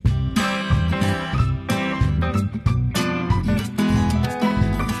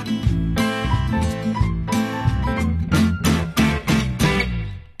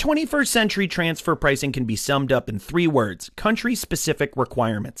21st century transfer pricing can be summed up in 3 words: country-specific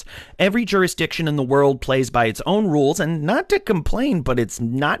requirements. Every jurisdiction in the world plays by its own rules, and not to complain, but it's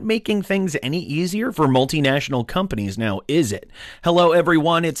not making things any easier for multinational companies now, is it? Hello,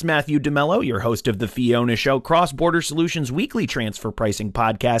 everyone. It's Matthew DeMello, your host of The Fiona Show, Cross-Border Solutions weekly transfer pricing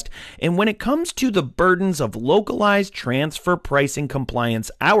podcast. And when it comes to the burdens of localized transfer pricing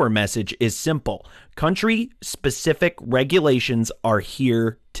compliance, our message is simple. Country-specific regulations are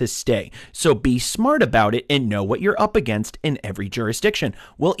here to stay. So be smart about it and know what you're up against in every jurisdiction.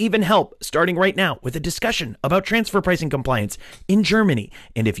 We'll even help, starting right now, with a discussion about transfer pricing compliance in Germany.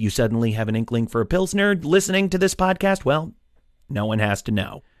 And if you suddenly have an inkling for a Pilsner listening to this podcast, well, no one has to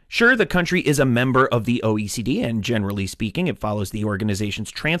know. Sure, the country is a member of the OECD, and generally speaking, it follows the organization's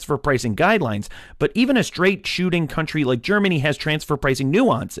transfer pricing guidelines, but even a straight-shooting country like Germany has transfer pricing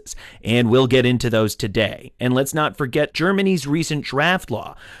nuances, and we'll get into those today. And let's not forget Germany's recent draft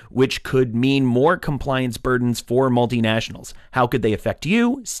law, which could mean more compliance burdens for multinationals. How could they affect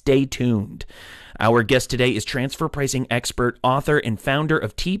you? Stay tuned. Our guest today is transfer pricing expert, author, and founder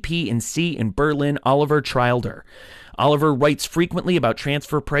of TP&C in Berlin, Oliver Trilder. Oliver writes frequently about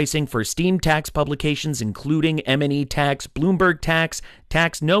transfer pricing for esteemed tax publications, including M&E Tax, Bloomberg Tax,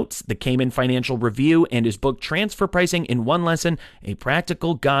 Tax Notes, the Cayman Financial Review, and his book Transfer Pricing in One Lesson, a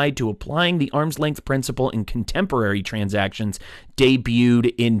practical guide to applying the arm's length principle in contemporary transactions,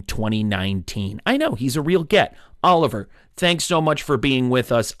 debuted in 2019. I know, he's a real get. Oliver, thanks so much for being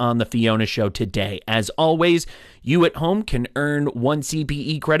with us on The Fiona Show today. As always, you at home can earn 1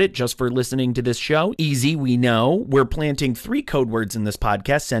 CPE credit just for listening to this show. Easy, we know. We're planting 3 code words in this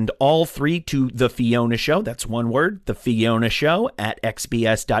podcast. Send all 3 to The Fiona Show. That's one word, The Fiona Show at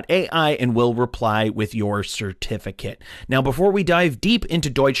xbs.ai, and we'll reply with your certificate. Now, before we dive deep into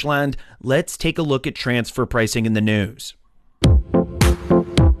Deutschland, let's take a look at transfer pricing in the news.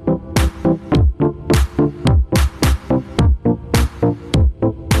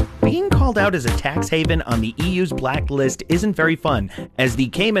 Called out as a tax haven on the EU's blacklist isn't very fun, as the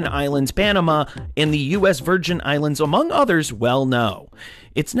Cayman Islands, Panama, and the U.S. Virgin Islands, among others, well know.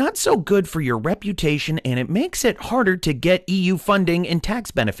 It's not so good for your reputation, and it makes it harder to get EU funding and tax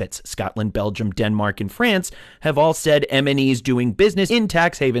benefits. Scotland, Belgium, Denmark, and France have all said M&Es doing business in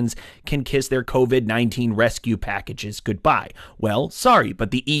tax havens can kiss their COVID-19 rescue packages goodbye. Well, sorry,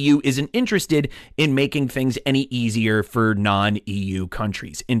 but the EU isn't interested in making things any easier for non-EU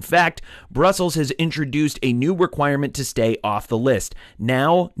countries. In fact, Brussels has introduced a new requirement to stay off the list.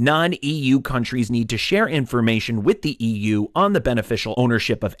 Now, non-EU countries need to share information with the EU on the beneficial ownership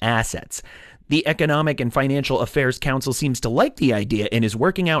of assets. The Economic and Financial Affairs Council seems to like the idea and is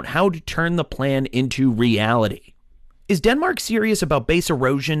working out how to turn the plan into reality. Is Denmark serious about base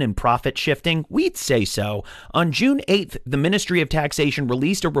erosion and profit shifting? We'd say so. On June 8th, the Ministry of Taxation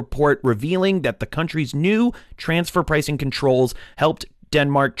released a report revealing that the country's new transfer pricing controls helped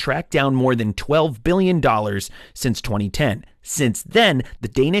Denmark track down more than $12 billion since 2010. Since then, the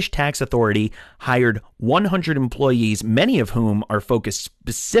Danish tax authority hired 100 employees, many of whom are focused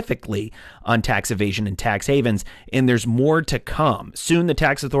specifically on tax evasion and tax havens, and there's more to come. Soon, the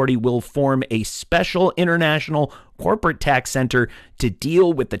tax authority will form a special international corporate tax center to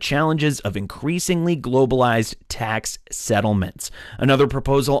deal with the challenges of increasingly globalized tax settlements. Another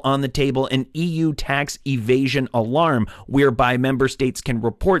proposal on the table, an EU tax evasion alarm, whereby member states can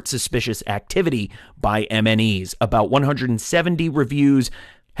report suspicious activity by M&Es. About 170 reviews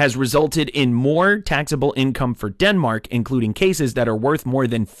has resulted in more taxable income for Denmark, including cases that are worth more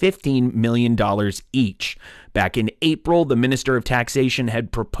than $15 million each. Back in April, the Minister of Taxation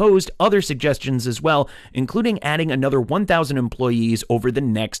had proposed other suggestions as well, including adding another 1,000 employees over the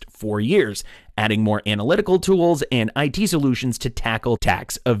next 4 years, adding more analytical tools and IT solutions to tackle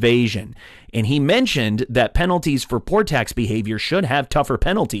tax evasion. And he mentioned that penalties for poor tax behavior should have tougher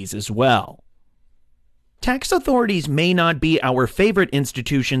penalties as well. Tax authorities may not be our favorite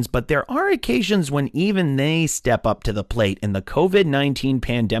institutions, but there are occasions when even they step up to the plate, and the COVID-19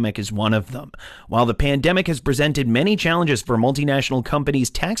 pandemic is one of them. While the pandemic has presented many challenges for multinational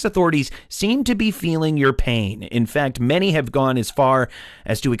companies, tax authorities seem to be feeling your pain. In fact, many have gone as far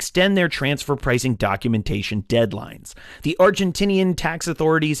as to extend their transfer pricing documentation deadlines. The Argentinian tax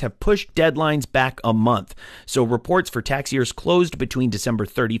authorities have pushed deadlines back a month, so reports for tax years closed between December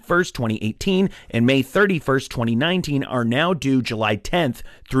 31st, 2018 and May 31st, 2019 are now due July 10th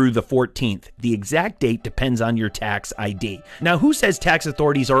through the 14th. The exact date depends on your tax ID. Now, who says tax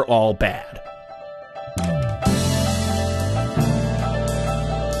authorities are all bad?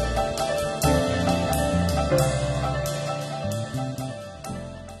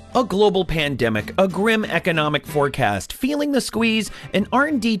 A global pandemic, a grim economic forecast, feeling the squeeze, an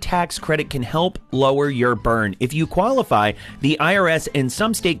R&D tax credit can help lower your burn. If you qualify, the IRS and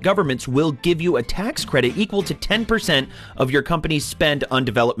some state governments will give you a tax credit equal to 10% of your company's spend on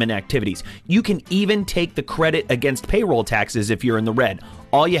development activities. You can even take the credit against payroll taxes if you're in the red.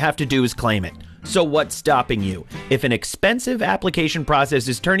 All you have to do is claim it. So what's stopping you? If an expensive application process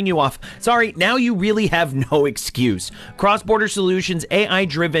is turning you off, sorry, now you really have no excuse. Cross-Border Solutions'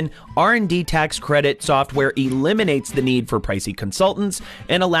 AI-driven R&D tax credit software eliminates the need for pricey consultants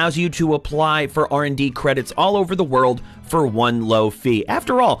and allows you to apply for R&D credits all over the world for one low fee.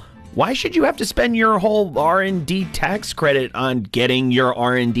 After all, why should you have to spend your whole R&D tax credit on getting your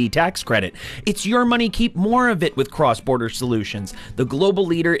R&D tax credit? It's your money. Keep more of it with Cross-Border Solutions, the global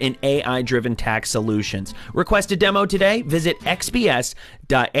leader in AI-driven tax solutions. Request a demo today. Visit xbs.ai/RD.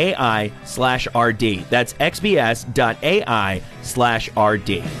 That's xbs.ai/RD.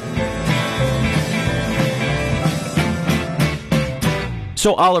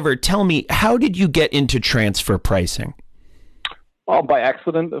 So, Oliver, tell me, how did you get into transfer pricing? Oh, by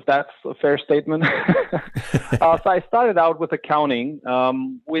accident, if that's a fair statement. So I started out with accounting,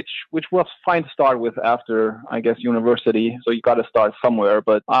 which was fine to start with after, I guess, university. So you got to start somewhere.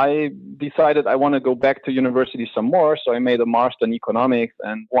 But I decided I want to go back to university some more. So I made a master in economics.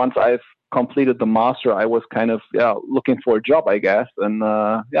 And once I've completed the master, I was kind of looking for a job, I guess. And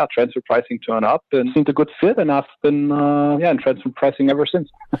transfer pricing turned up and seemed a good fit. And I've been in transfer pricing ever since.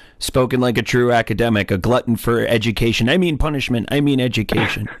 Spoken like a true academic, a glutton for education. I mean punishment. I mean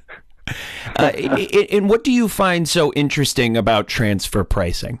education. And what do you find so interesting about transfer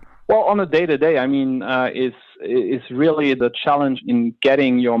pricing? Well, on a day-to-day, I mean, is really the challenge in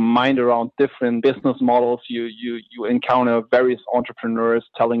getting your mind around different business models. You encounter various entrepreneurs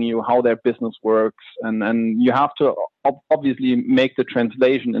telling you how their business works, and you have to obviously make the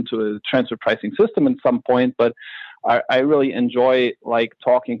translation into a transfer pricing system at some point. But I really enjoy like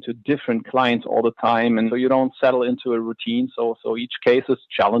talking to different clients all the time, and so you don't settle into a routine. So each case is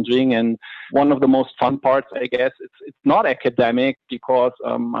challenging, and one of the most fun parts, I guess, it's not academic because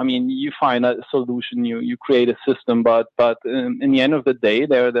you find a solution, you create a system, but in the end of the day,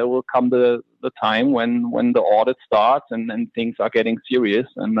 there will come the time when the audit starts and things are getting serious,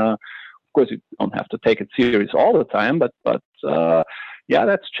 and of course you don't have to take it serious all the time, but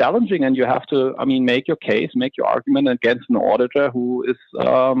that's challenging, and you have to, make your case, make your argument against an auditor who is,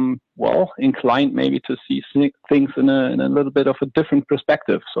 inclined maybe to see things in a little bit of a different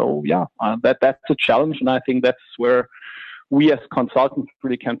perspective. So, that's a challenge, and I think that's where we as consultants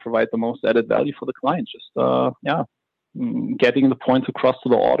really can provide the most added value for the client. Just, getting the points across to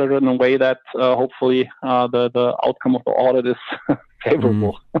the auditor in a way that hopefully the outcome of the audit is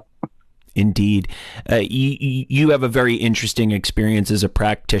favorable. Indeed. You have a very interesting experience as a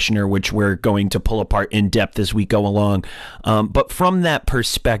practitioner, which we're going to pull apart in depth as we go along. But from that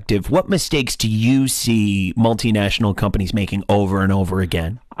perspective, what mistakes do you see multinational companies making over and over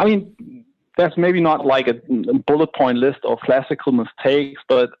again? There's maybe not like a bullet point list of classical mistakes,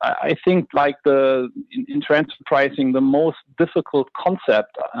 but I think like in transfer pricing, the most difficult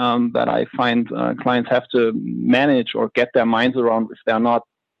concept that I find clients have to manage or get their minds around if they're not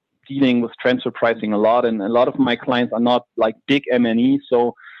dealing with transfer pricing a lot, and a lot of my clients are not like big M&E,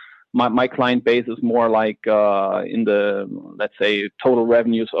 so my client base is more like in the, let's say, total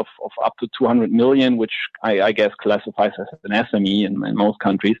revenues of up to 200 million, which I guess classifies as an SME in most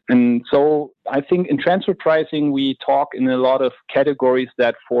countries. And so I think in transfer pricing, we talk in a lot of categories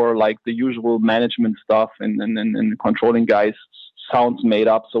that for like the usual management stuff and controlling guys sounds made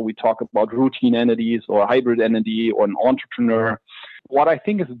up. So we talk about routine entities or hybrid entity or an entrepreneur. What I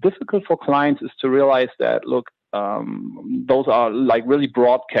think is difficult for clients is to realize that, look, those are like really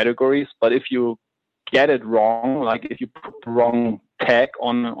broad categories, but if you get it wrong, like if you put the wrong tag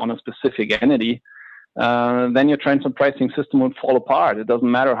on a specific entity, then your transfer pricing system would fall apart. It doesn't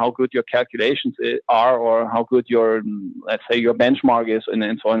matter how good your calculations are or how good your, let's say, your benchmark is, and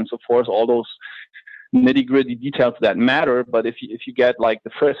so on and so forth. All those nitty-gritty details that matter, but if you get like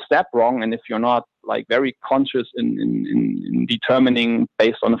the first step wrong, and if you're not like very conscious in determining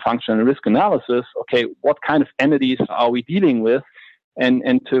based on a functional risk analysis, okay, what kind of entities are we dealing with,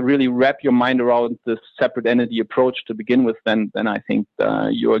 and to really wrap your mind around this separate entity approach to begin with, then I think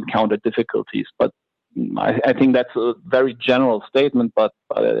you encounter difficulties. But I think that's a very general statement, but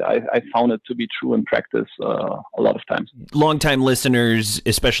I found it to be true in practice a lot of times. Longtime listeners,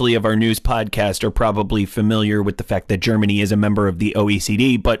 especially of our news podcast, are probably familiar with the fact that Germany is a member of the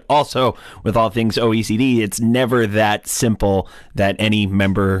OECD, but also with all things OECD, it's never that simple that any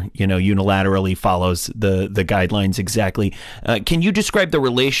member, unilaterally follows the guidelines exactly. Can you describe the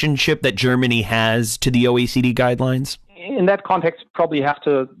relationship that Germany has to the OECD guidelines? In that context, probably have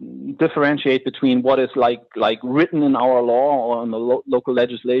to differentiate between what is like written in our law or in the local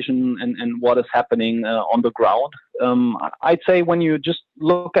legislation and what is happening on the ground. I'd say when you just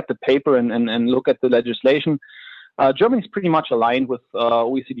look at the paper and look at the legislation, Germany is pretty much aligned with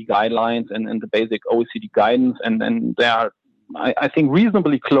OECD guidelines and the basic OECD guidance, and they are, I think,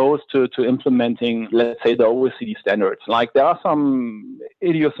 reasonably close to implementing, let's say, the OECD standards. Like, there are some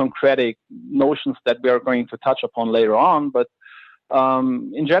idiosyncratic notions that we are going to touch upon later on, but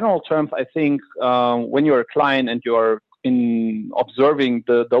in general terms, I think when you're a client and you're in observing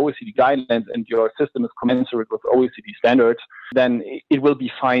the OECD guidelines and your system is commensurate with OECD standards, then it will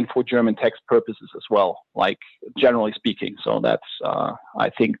be fine for German tax purposes as well, like, generally speaking. So that's,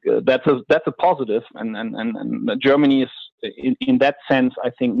 I think, that's a positive, and Germany is, in that sense, I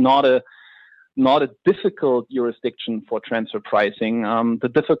think, not a difficult jurisdiction for transfer pricing. The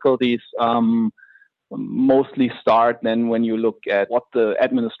difficulties mostly start then when you look at what the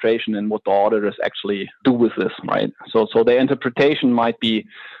administration and what the auditors actually do with this, right? So the interpretation might be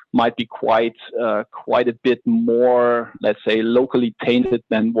quite a bit more, let's say, locally tainted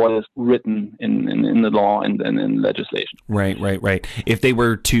than what is written in the law and in legislation. Right. If they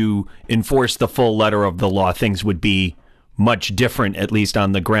were to enforce the full letter of the law, things would be much different, at least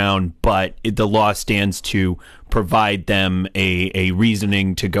on the ground, but the law stands to provide them a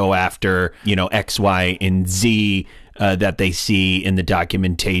reasoning to go after, X, Y, and Z that they see in the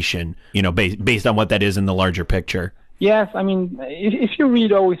documentation, based on what that is in the larger picture. Yes, I mean, if you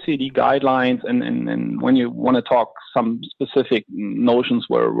read OECD guidelines and when you want to talk some specific notions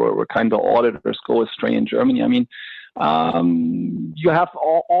where kind of auditors go astray in Germany, I mean, you have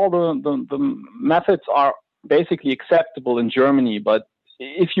all the methods are basically acceptable in Germany, but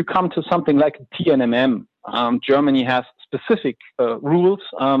if you come to something like TNMM, Germany has specific rules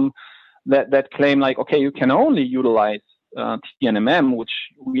that claim, like, okay, you can only utilize TNMM, which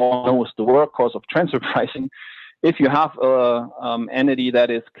we all know is the workhorse of transfer pricing, if you have an entity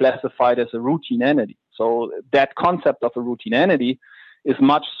that is classified as a routine entity. So that concept of a routine entity is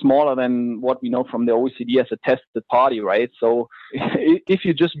much smaller than what we know from the OECD as a tested party, right? So if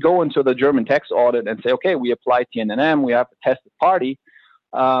you just go into the German tax audit and say, okay, we apply TNMM, we have a tested party,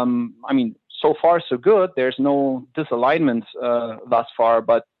 I mean, so far so good. There's no disalignment thus far,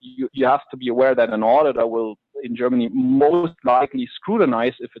 but you have to be aware that an auditor will, in Germany, most likely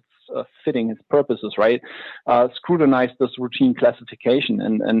scrutinize, if it's fitting his purposes, right? Scrutinize this routine classification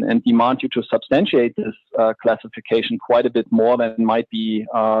and demand you to substantiate this classification quite a bit more than might be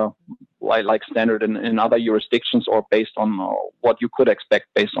like standard in other jurisdictions, or based on what you could expect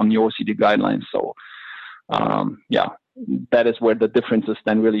based on the OECD guidelines. So, yeah. That is where the differences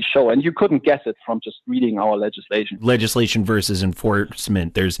then really show. And you couldn't guess it from just reading our legislation. Legislation versus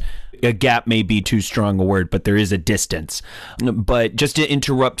enforcement. There's a gap, may be too strong a word, but there is a distance. But just to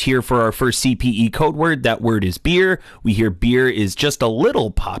interrupt here for our first CPE code word, that word is beer. We hear beer is just a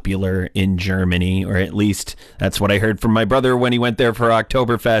little popular in Germany, or at least that's what I heard from my brother when he went there for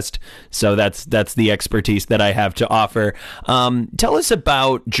Oktoberfest. So that's the expertise that I have to offer. Tell us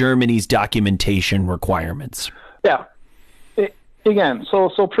about Germany's documentation requirements. Yeah. Again, so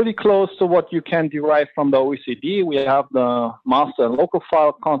pretty close to what you can derive from the OECD. We have the master and local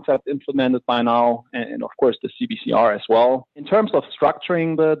file concept implemented by now, and of course the CBCR as well. In terms of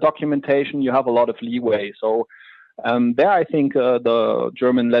structuring the documentation, you have a lot of leeway. So there, I think the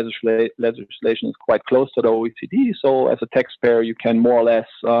German legislation is quite close to the OECD. So as a taxpayer, you can more or less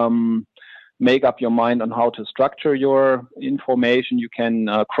make up your mind on how to structure your information. You can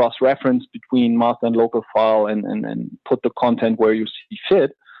cross-reference between master and local file and put the content where you see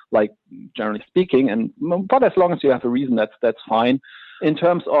fit, like, generally speaking. But as long as you have a reason, that's fine. In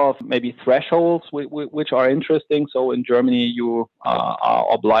terms of maybe thresholds, which are interesting, so in Germany you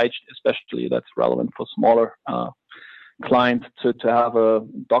are obliged, especially that's relevant for smaller clients, to have a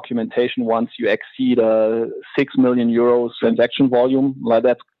documentation once you exceed 6 million euros transaction volume. Like,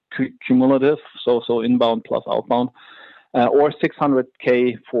 that's cumulative, so inbound plus outbound, or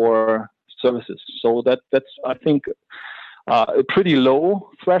 600K for services. So that's, I think, a pretty low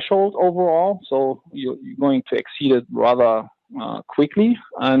threshold overall. So you're going to exceed it rather quickly.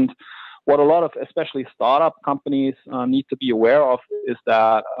 And what a lot of, especially startup companies, need to be aware of is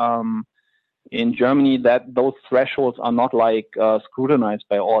that in Germany, that those thresholds are not like scrutinized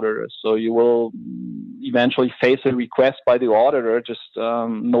by auditors. So you will eventually face a request by the auditor, just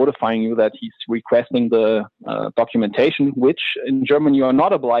notifying you that he's requesting the documentation, which in Germany you are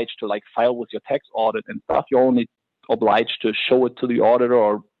not obliged to like file with your tax audit and stuff. You're only obliged to show it to the auditor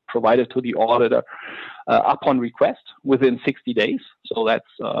or provide it to the auditor upon request within 60 days. So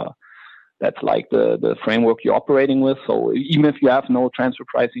that's like the framework you're operating with. So even if you have no transfer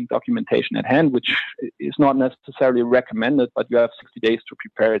pricing documentation at hand, which is not necessarily recommended, but you have 60 days to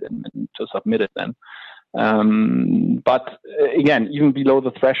prepare it and to submit it then. But again, even below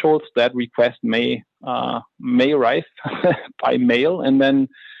the thresholds, that request may arrive by mail, and then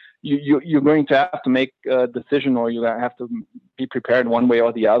you're going to have to make a decision, or you have to be prepared one way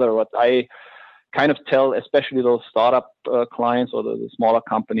or the other. What I kind of tell, especially those startup clients or the smaller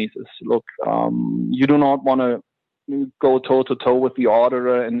companies, is look, you do not want to go toe to toe with the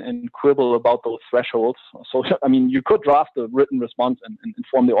auditor and quibble about those thresholds. So, I mean, you could draft a written response and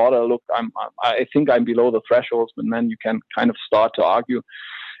inform the auditor, look, I think I'm below the thresholds, and then you can kind of start to argue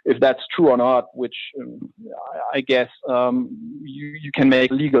if that's true or not, which I guess you can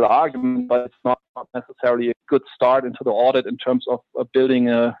make a legal argument, but it's not necessarily a good start into the audit in terms of building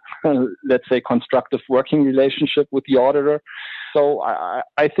a, let's say, constructive working relationship with the auditor. So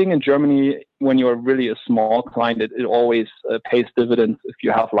I think in Germany, when you're really a small client, it always pays dividends if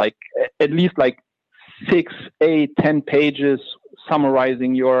you have like at least like 6, 8, 10 pages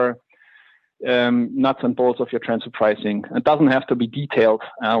summarizing your nuts and bolts of your transfer pricing. It doesn't have to be detailed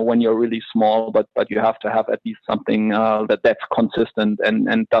when you're really small, but you have to have at least something that's consistent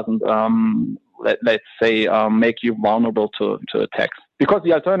and doesn't, let's say, make you vulnerable to attacks. Because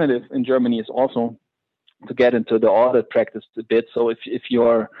the alternative in Germany is also to get into the audit practice a bit. So if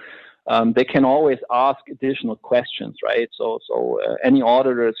you're they can always ask additional questions, right? So any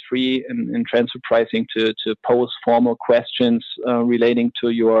auditor is free in transfer pricing to pose formal questions relating to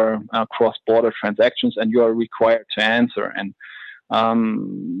your cross-border transactions, and you are required to answer. And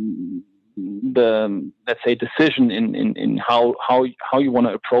the, let's say, decision in how you want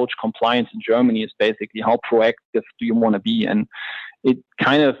to approach compliance in Germany is basically how proactive do you want to be, and it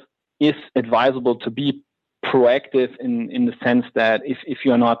kind of is advisable to be proactive in the sense that if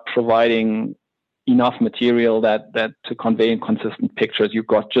you're not providing enough material that to convey inconsistent pictures, you're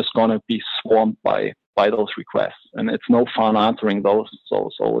just going to be swarmed by those requests, and it's no fun answering those.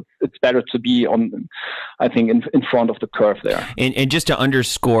 So it's better to be on, I think, in front of the curve there. And just to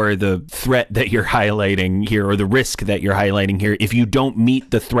underscore the threat that you're highlighting here, or the risk that you're highlighting here, if you don't meet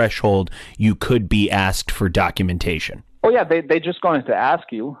the threshold, you could be asked for documentation. Oh yeah, they're just going to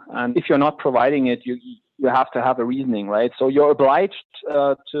ask you, and if you're not providing it, you have to have a reasoning, right? So you're obliged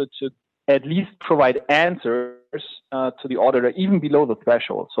to at least provide answers to the auditor, even below the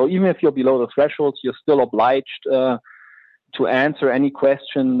threshold. So even if you're below the thresholds, you're still obliged to answer any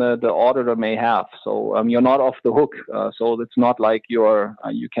question the auditor may have. So you're not off the hook. So it's not like you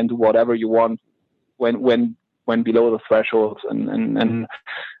can do whatever you want when below the thresholds, and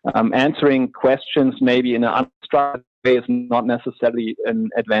answering questions maybe in an unstructured way is not necessarily an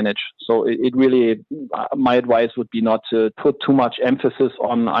advantage. So it really, my advice would be not to put too much emphasis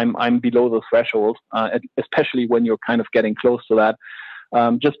on I'm below the threshold, especially when you're kind of getting close to that.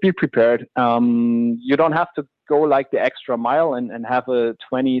 Just be prepared. You don't have to go like the extra mile and have a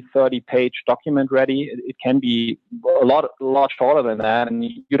 20, 30-page document ready. It can be a lot shorter than that, and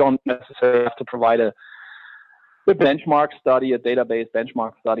you don't necessarily have to provide a benchmark study, a database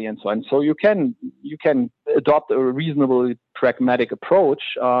benchmark study, and so on. So you can adopt a reasonably pragmatic approach,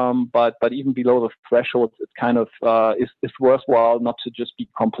 but even below the threshold, it kind of is worthwhile not to just be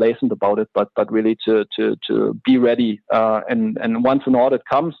complacent about it, but really to be ready. And once an audit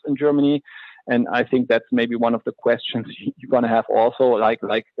comes in Germany, and I think that's maybe one of the questions you're going to have also, like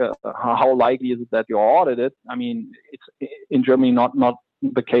how likely is it that you're audited? I mean, it's in Germany not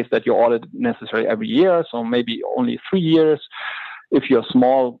the case that you're audited necessarily every year, so maybe only 3 years. If you're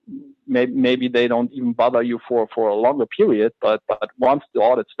small, maybe they don't even bother you for a longer period, but once the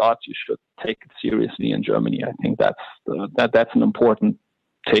audit starts, you should take it seriously in Germany. I think that's an important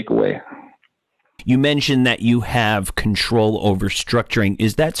takeaway. You mentioned that you have control over structuring.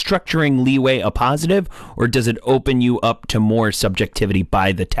 Is that structuring leeway a positive, or does it open you up to more subjectivity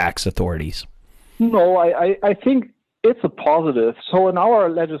by the tax authorities? No, I think it's a positive. So in our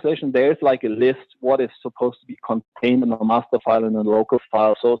legislation, there is like a list what is supposed to be contained in a master file and a local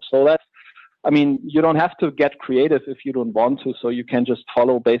file. So that's I mean, you don't have to get creative if you don't want to, so you can just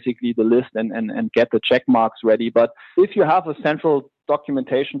follow basically the list and get the check marks ready. But if you have a central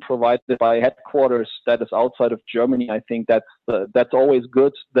documentation provided by headquarters that is outside of Germany, I think that's always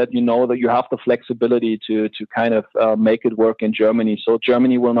good, that you know that you have the flexibility to kind of make it work in Germany. So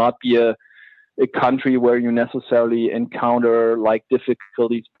Germany will not be a country where you necessarily encounter like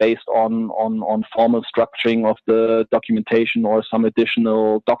difficulties based on formal structuring of the documentation or some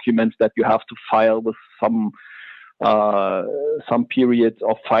additional documents that you have to file with some period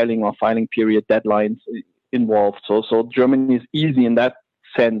of filing or filing period deadlines involved. So Germany is easy in that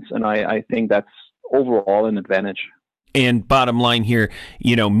sense, and I think that's overall an advantage. And bottom line here,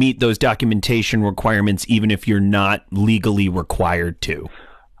 meet those documentation requirements even if you're not legally required to.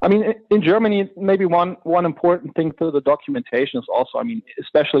 I mean, in Germany, maybe one important thing to the documentation is also, I mean,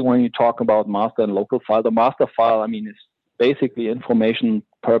 especially when you talk about master and local file, the master file, I mean, is basically information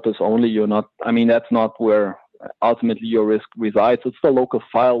purpose only. That's not where ultimately your risk resides. It's the local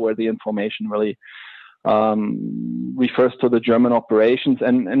file where the information really refers to the German operations.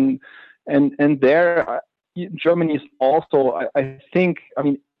 And there, Germany is also, I think, I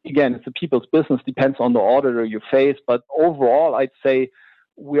mean, again, it's a people's business, depends on the auditor you face. But overall, I'd say,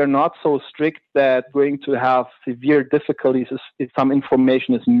 we are not so strict that we're going to have severe difficulties if some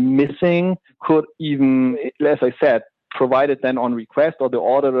information is missing. Could even, as I said, provide it then on request, or the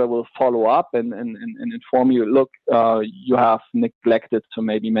auditor will follow up and inform you, look, you have neglected to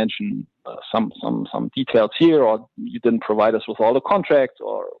maybe mention some details here, or you didn't provide us with all the contracts,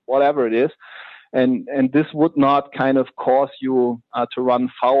 or whatever it is. And this would not kind of cause you to run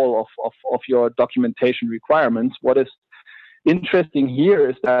foul of your documentation requirements. What is interesting here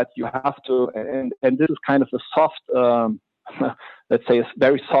is that you have to, and this is kind of a soft, let's say a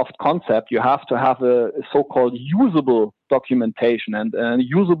very soft concept, you have to have a so-called usable documentation, and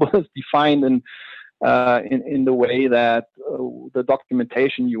usable is defined in the way that the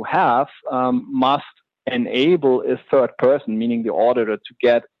documentation you have must enable a third person, meaning the auditor, to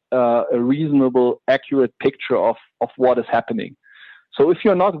get a reasonable, accurate picture of what is happening. So if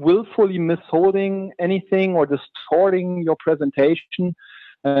you're not willfully misholding anything or distorting your presentation,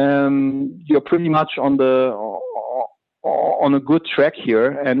 you're pretty much on a good track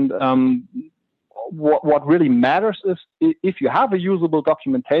here. And what really matters is if you have a usable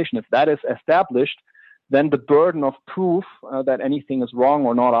documentation, if that is established, then the burden of proof that anything is wrong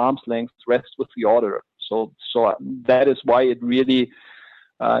or not arm's length rests with the auditor. So that is why it really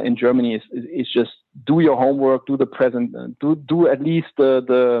in Germany is just do your homework, do the present, do at least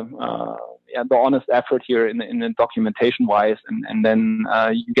the honest effort here in documentation wise, and then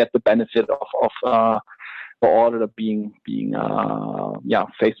you get the benefit of the auditor being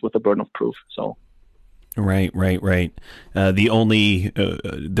faced with the burden of proof. So. Right. The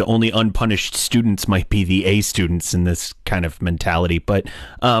only unpunished students might be the A students in this kind of mentality. But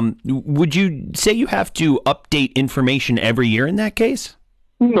would you say you have to update information every year in that case?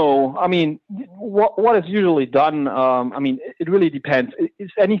 No, I mean, what is usually done, it really depends. Is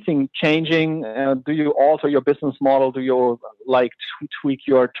anything changing? Do you alter your business model? Do you tweak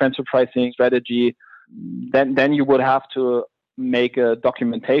your transfer pricing strategy? Then you would have to make a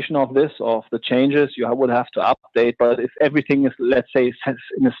documentation of this, of the changes. You would have to update. But if everything is, let's say,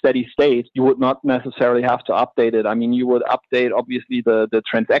 in a steady state, you would not necessarily have to update it. I mean, you would update obviously the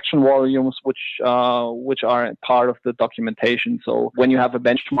transaction volumes, which are part of the documentation. So when you have a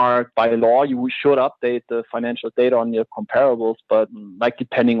benchmark by law, you should update the financial data on your comparables. But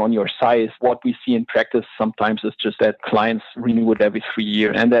depending on your size, what we see in practice sometimes is just that clients renew it every 3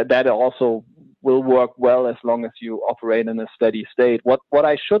 years, and that also will work well as long as you operate in a steady state. What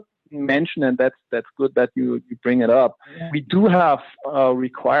I should mention, and that's good that you bring it up, we do have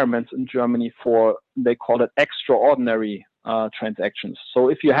requirements in Germany for, they call it extraordinary transactions. So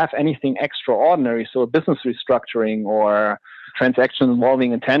if you have anything extraordinary, so a business restructuring or transaction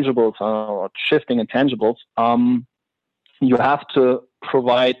involving intangibles or shifting intangibles, you have to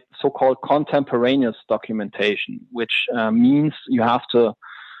provide so-called contemporaneous documentation, which means you have to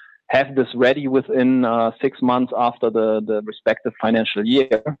have this ready within 6 months after the respective financial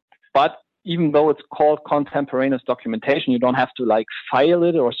year. But even though it's called contemporaneous documentation, you don't have to file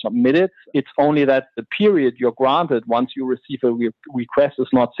it or submit it. It's only that the period you're granted once you receive a request is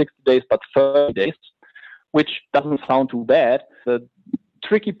not 60 days, but 30 days, which doesn't sound too bad. The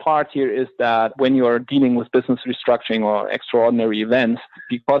tricky part here is that when you're dealing with business restructuring or extraordinary events,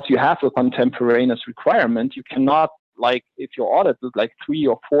 because you have a contemporaneous requirement, you cannot, if you're audited 3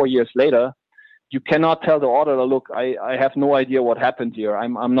 or 4 years later, you cannot tell the auditor, look, I have no idea what happened here.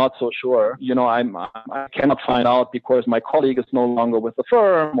 I'm not so sure. I cannot find out because my colleague is no longer with the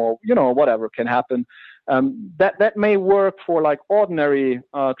firm, or whatever can happen. That may work for like ordinary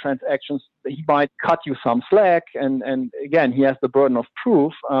transactions. He might cut you some slack, and again, he has the burden of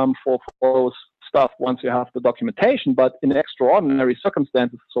proof for those stuff once you have the documentation. But in extraordinary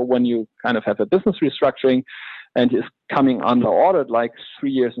circumstances, so when you kind of have a business restructuring and is coming under audit like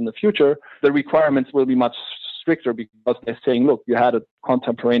 3 years in the future, the requirements will be much stricter because they're saying, look, you had a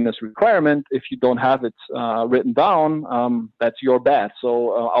contemporaneous requirement. If you don't have it written down, that's your bad.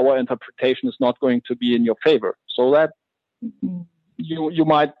 So our interpretation is not going to be in your favor. So that you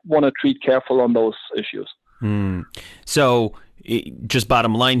might want to treat careful on those issues. So just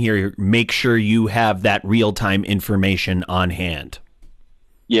bottom line here, make sure you have that real-time information on hand.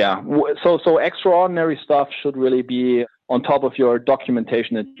 Yeah. So extraordinary stuff should really be on top of your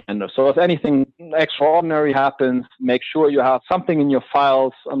documentation agenda. So if anything extraordinary happens, make sure you have something in your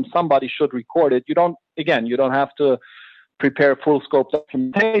files. Somebody should record it. You don't have to prepare full scope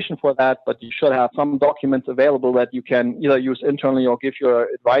documentation for that, but you should have some documents available that you can either use internally or give your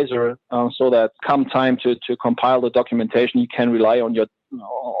advisor, so that come time to compile the documentation, you can rely on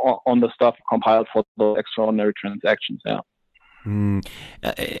the stuff compiled for the extraordinary transactions. Yeah.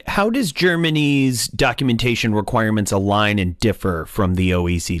 How does Germany's documentation requirements align and differ from the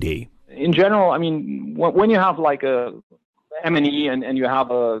OECD? In general, I mean, when you have like a M&E and you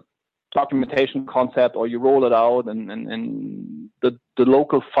have a documentation concept, or you roll it out and the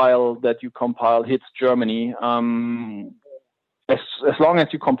local file that you compile hits Germany, as long as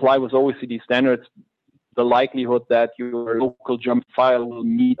you comply with OECD standards, the likelihood that your local German file will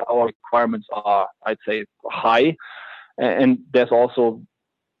meet our requirements are, I'd say, high. And there's also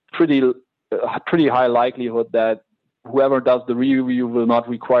pretty high likelihood that whoever does the review will not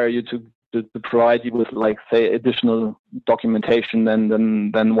require you to provide you with, like, say, additional documentation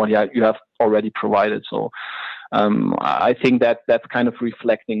than what you have already provided. So I think that's kind of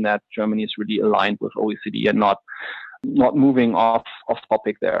reflecting that Germany is really aligned with OECD and not moving off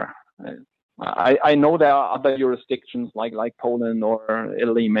topic there. I know there are other jurisdictions like Poland or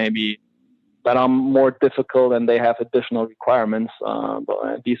Italy maybe that are more difficult and they have additional requirements. But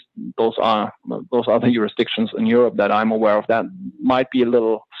at least those are the jurisdictions in Europe that I'm aware of that might be a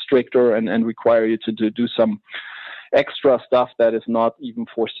little stricter and require you to do some extra stuff that is not even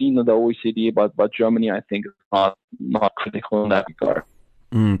foreseen in the OECD. But Germany, I think, is not critical in that regard.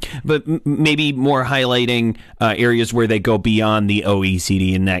 But maybe more highlighting areas where they go beyond the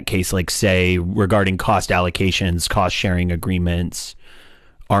OECD in that case, like, say, regarding cost allocations, cost sharing agreements,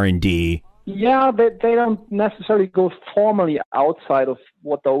 R&D. Yeah, they don't necessarily go formally outside of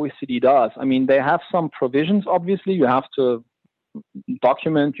what the OECD does. I mean, they have some provisions. Obviously, you have to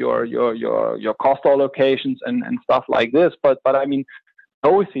document your cost allocations and stuff like this. But I mean,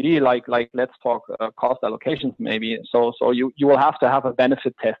 OECD, like let's talk cost allocations maybe. So you will have to have a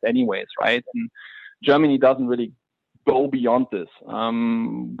benefit test anyways, right? And Germany doesn't really go beyond this.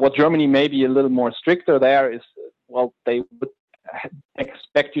 What Germany may be a little more stricter there is, well, they would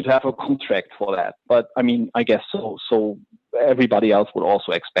expect you to have a contract for that. But I mean, I guess so everybody else would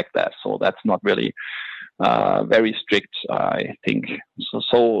also expect that. So that's not really very strict, I think.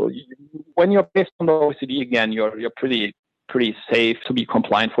 So when you're based on the OECD, again, you're pretty safe to be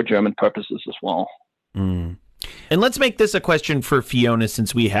compliant for German purposes as well. And let's make this a question for Fiona,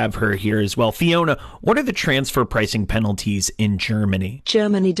 since we have her here as well. Fiona, what are the transfer pricing penalties in Germany?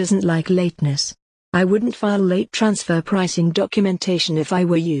 Germany doesn't like lateness. I wouldn't file late transfer pricing documentation if I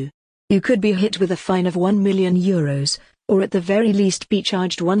were you. You could be hit with a fine of 1 million euros, or at the very least be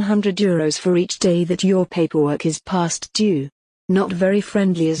charged 100 euros for each day that your paperwork is past due. Not very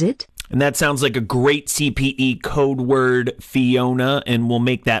friendly, is it? And that sounds like a great CPE code word, Fiona, and we'll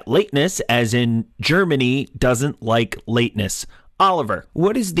make that lateness, as in Germany doesn't like lateness. Oliver,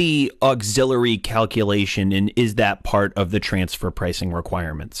 what is the auxiliary calculation, and is that part of the transfer pricing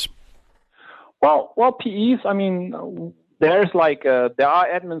requirements? Well, PEs, I mean, there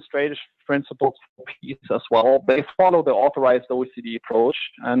are administrative principles for PEs as well. They follow the authorized OECD approach.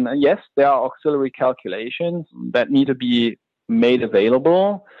 And yes, there are auxiliary calculations that need to be made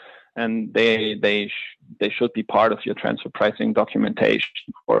available, and they should be part of your transfer pricing documentation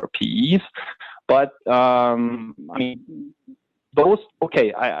for PEs. But, I mean, those,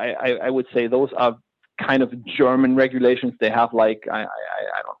 okay, I would say those are kind of German regulations. They have like, I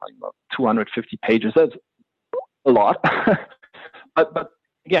don't know, 250 pages. That's a lot. but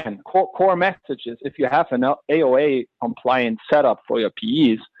again, core message is if you have an AOA compliant setup for your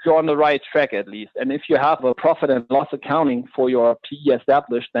PEs, you're on the right track at least. And if you have a profit and loss accounting for your PE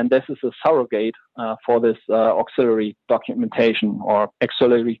established, then this is a surrogate for this auxiliary documentation or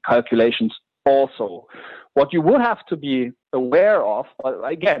auxiliary calculations also. What you will have to be aware of,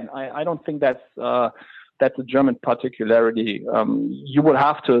 again, I don't think that's a German particularity. You will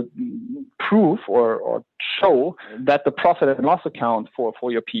have to prove or show that the profit and loss account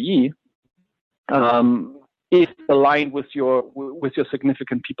for your PE is aligned with your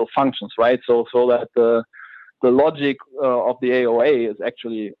significant people functions, right? So that the logic of the AOA is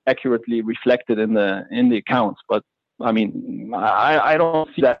actually accurately reflected in the accounts. But I mean, I don't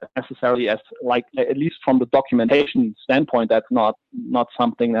see that necessarily as, like, at least from the documentation standpoint, that's not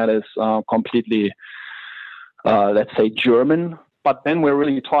something that is completely, let's say, German. But then we're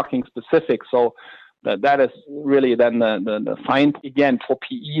really talking specific. So that is really then the fine. Again, for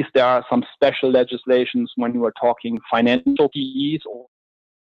PEs, there are some special legislations when you are talking financial PEs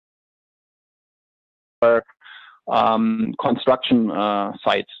or construction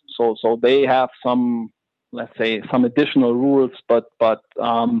sites. So they have some, let's say, some additional rules, but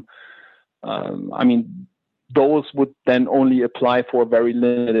I mean, those would then only apply for very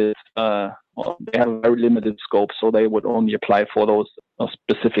limited, they have a very limited scope, so they would only apply for those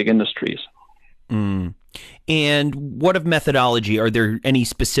specific industries. Mm. And what of methodology? Are there any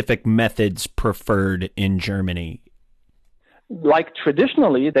specific methods preferred in Germany? Like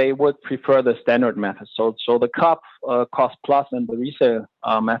traditionally, they would prefer the standard method. So the CUP, cost plus, and the resale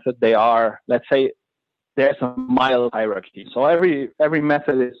method, they are, let's say, there's a mild hierarchy. So every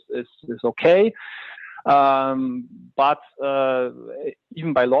method is okay, but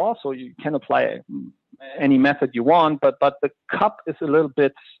even by law, so you can apply any method you want. But the CUP is a little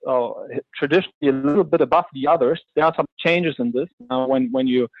bit traditionally a little bit above the others. There are some changes in this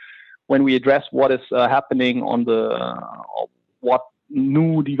when we address what is happening on what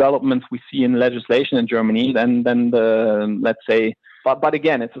new developments we see in legislation in Germany. Then the, let's say. But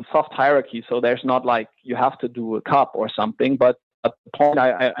again, it's a soft hierarchy, so there's not like you have to do a CUP or something. But the point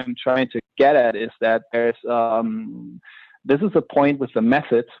I'm trying to get at is that there's this is a point with the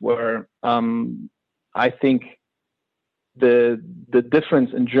methods where I think the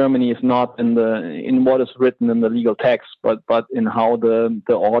difference in Germany is not in what is written in the legal text, but in how the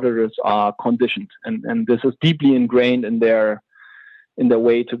auditors are conditioned, and this is deeply ingrained in their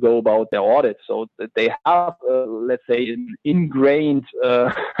way to go about their audit. So they have, let's say, an ingrained,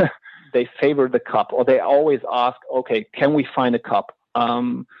 they favor the CUP, or they always ask, okay, can we find a CUP?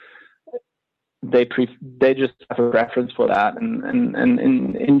 They just have a preference for that. And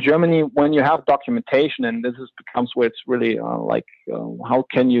in Germany, when you have documentation, and this becomes where it's really how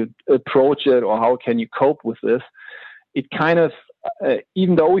can you approach it, or how can you cope with this? It kind of,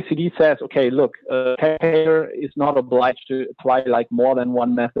 even the OECD says, okay, look, a taxpayer is not obliged to apply like more than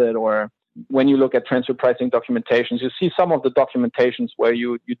one method. Or when you look at transfer pricing documentations, you see some of the documentations where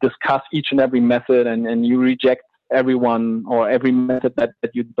you discuss each and every method, and you reject everyone, or every method that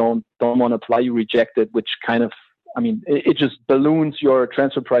you don't want to apply, you reject it, which kind of, I mean, it just balloons your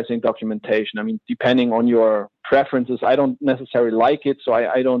transfer pricing documentation. I mean, depending on your preferences, I don't necessarily like it, so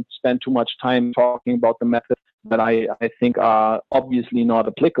I don't spend too much time talking about the methods that I think are obviously not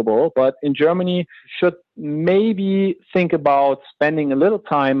applicable. But in Germany, you should maybe think about spending a little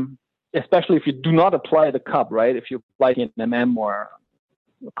time, especially if you do not apply the CUP, right? If you apply the MM or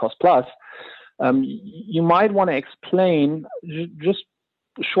cost plus, you might want to explain, just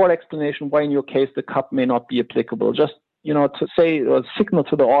a short explanation why in your case the CUP may not be applicable. Just, to say, or signal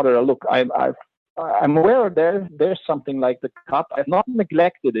to the auditor, look, I'm aware there's something like the CUP. I've not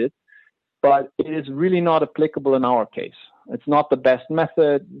neglected it, but it is really not applicable in our case. It's not the best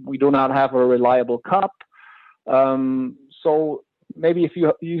method. We do not have a reliable CUP. So maybe if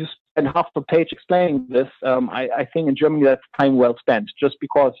you spend half a page explaining this, I think in Germany that's time well spent, just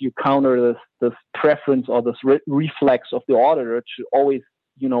because you counter this preference or this reflex of the auditor to always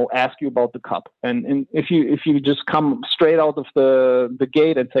ask you about the CUP. And if you just come straight out of the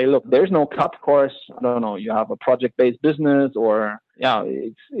gate and say, look, there's no CUP course, I don't know, you have a project-based business, or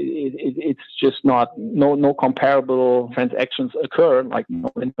it's just not, no comparable transactions occur, like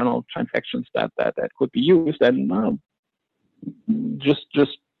no internal transactions that could be used, and just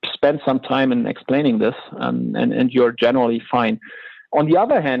spend some time in explaining this, and you're generally fine. On the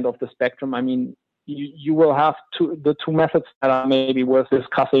other hand of the spectrum, I mean, you will have the two methods that are maybe worth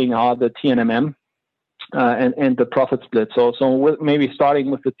discussing are the TNMM and the profit split. So maybe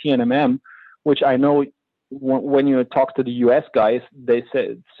starting with the TNMM, which I know when you talk to the US guys, they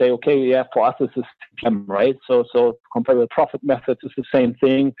say, okay, yeah, for us, this is CPM, right? So comparable profit methods is the same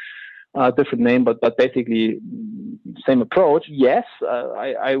thing, different name, but basically same approach. Yes,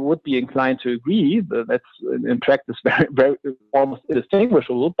 I would be inclined to agree that that's in practice very, very almost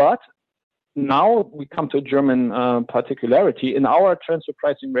indistinguishable, but now we come to a German particularity. In our transfer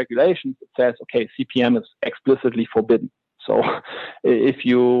pricing regulations, it says, okay, CPM is explicitly forbidden. So if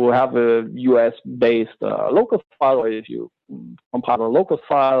you have a US-based local file, or if you compile a local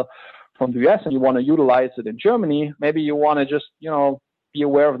file from the US and you want to utilize it in Germany, maybe you want to just, be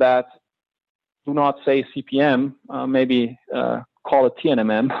aware of that. Do not say CPM, maybe call it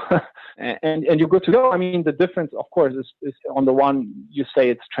TNMM, and you're good to go. I mean, the difference, of course, is on the one you say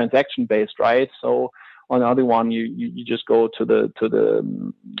it's transaction-based, right? So on the other one, you just go to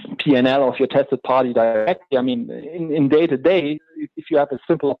the P&L of your tested party directly. I mean, in day-to-day, if you have a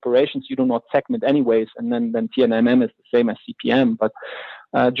simple operations, you do not segment anyways, and then TNMM is the same as CPM. But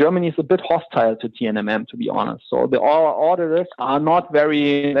Germany is a bit hostile to TNMM, to be honest. So our auditors are not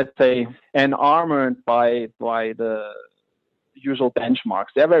very, let's say, enamored by the usual benchmarks.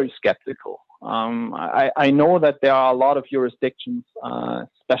 They're very skeptical. I know that there are a lot of jurisdictions,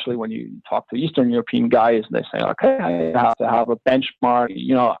 especially when you talk to Eastern European guys, they say, okay, I have to have a benchmark,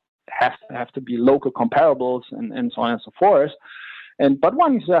 have to be local comparables and so on and so forth. But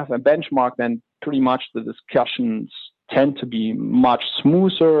once you have a benchmark, then pretty much the discussions tend to be much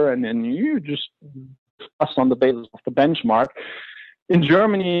smoother, and then you just discuss on the basis of the benchmark. In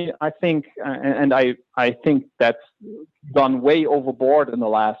Germany, I think, and I think that's gone way overboard in the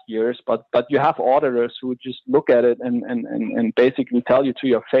last years, but you have auditors who just look at it and basically tell you to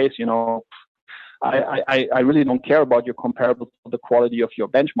your face, I really don't care about your comparables or the quality of your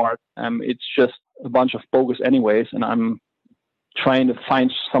benchmark. It's just a bunch of bogus anyways, and I'm trying to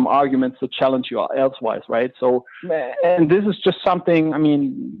find some arguments to challenge you elsewise, right? So, and this is just something, I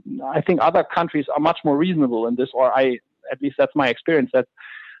mean, I think other countries are much more reasonable in this, or at least that's my experience, that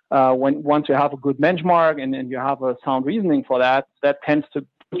once you have a good benchmark and you have a sound reasoning for that tends to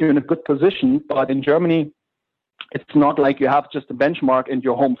put you in a good position. But in Germany, it's not like you have just a benchmark and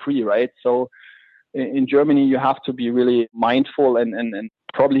you're home free, right? So in Germany, you have to be really mindful and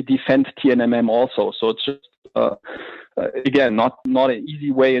probably defend TNMM also. So it's just, again, not an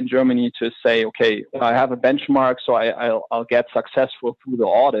easy way in Germany to say, okay, I have a benchmark, so I'll get successful through the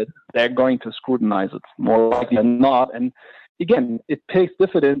audit. They're going to scrutinize it more likely than not. And again, it pays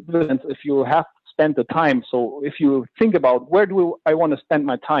dividends if you have spent the time. So if you think about where do I want to spend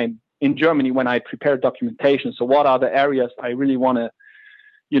my time in Germany when I prepare documentation, so what are the areas I really want to,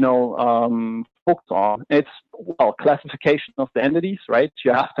 focus on? It's, classification of the entities, right?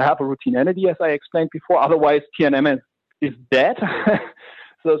 You have to have a routine entity, as I explained before. Otherwise, TNMM is dead.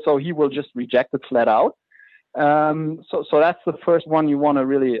 so he will just reject it flat out. So that's the first one you want to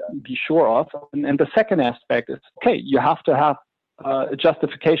really be sure of. And the second aspect is, okay, you have to have a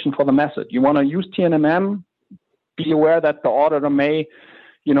justification for the method. You want to use TNMM, be aware that the auditor may,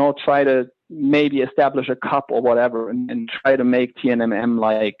 try to maybe establish a cup or whatever and try to make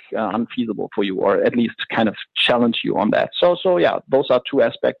TNMM unfeasible for you, or at least kind of challenge you on that. So yeah, those are two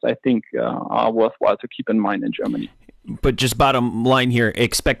aspects I think are worthwhile to keep in mind in Germany. But just bottom line here,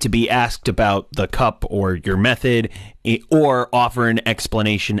 expect to be asked about the cup or your method, or offer an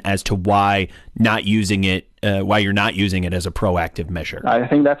explanation as to why not using it, why you're not using it as a proactive measure. I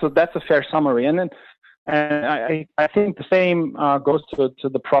think that's a fair summary. And I think the same goes to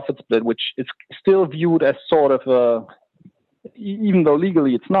the profit split, which is still viewed as sort of even though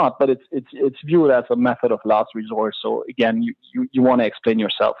legally it's not, but it's viewed as a method of last resort. So again, you want to explain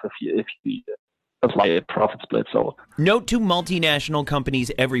yourself if you apply a profit split. So note to multinational companies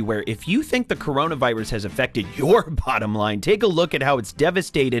everywhere, if you think the coronavirus has affected your bottom line, take a look at how it's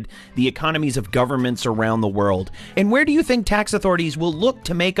devastated the economies of governments around the world. And where do you think tax authorities will look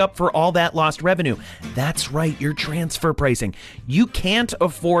to make up for all that lost revenue? That's right, your transfer pricing. You can't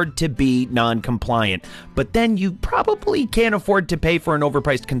afford to be non-compliant, but then you probably can't afford to pay for an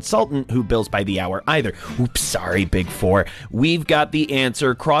overpriced consultant who bills by the hour either. Oops, sorry, Big Four. We've got the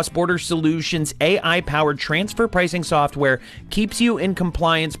answer. Cross-Border Solutions AI-powered transfer pricing software keeps you in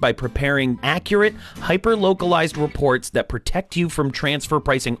compliance by preparing accurate, hyper-localized reports that protect you from transfer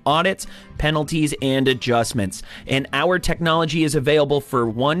pricing audits, penalties, and adjustments. And our technology is available for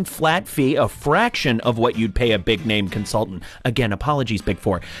one flat fee, a fraction of what you'd pay a big-name consultant. Again, apologies, Big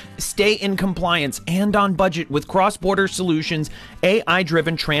Four. Stay in compliance and on budget with Cross-Border Solutions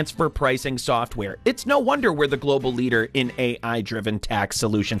AI-driven transfer pricing software. It's no wonder we're the global leader in AI-driven tax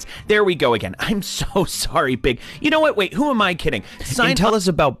solutions. There we go again. I'm so sorry, Big. You know what? Wait, who am I kidding? And tell us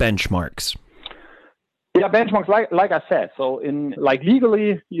about benchmarks. Yeah, benchmarks, like I said. So in like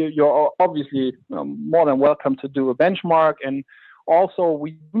legally, you're obviously more than welcome to do a benchmark. And also,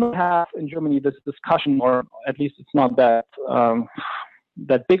 we do not have in Germany this discussion, or at least it's not that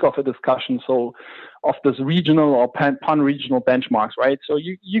that big of a discussion. So of this regional or pan-regional benchmarks, right? So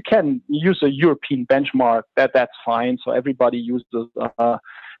you can use a European benchmark. That's fine. So everybody uses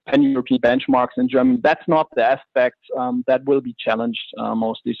pan-European benchmarks in Germany. That's not the aspect that will be challenged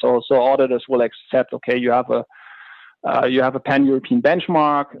mostly. So auditors will accept, okay, you have a pan-European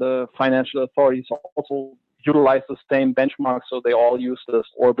benchmark. The financial authorities also utilize the same benchmark, so they all use this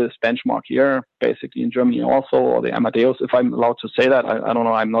Orbis benchmark here, basically in Germany also, or the Amadeus, if I'm allowed to say that. I don't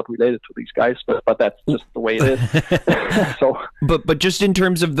know. I'm not related to these guys, but that's just the way it is. So, but just in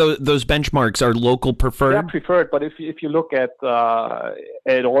terms of those benchmarks, are local preferred? They're preferred, but if you look at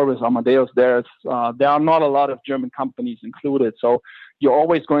Orbis, Amadeus, there are not a lot of German companies included. So you're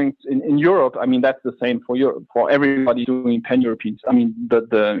always going in Europe. I mean, that's the same for Europe, for everybody doing pan-Europeans. I mean,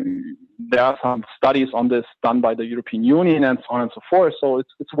 there are some studies on this done by the European Union and so on and so forth. So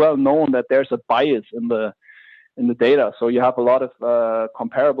it's well known that there's a bias in the data. So you have a lot of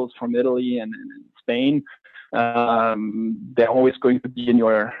comparables from Italy and Spain. They're always going to be in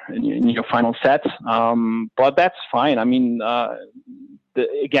your final set, but that's fine. I mean,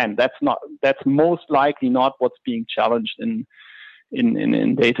 again, that's most likely not what's being challenged in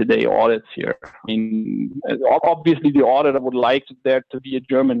day-to-day audits here. I mean, obviously the auditor would like there to be a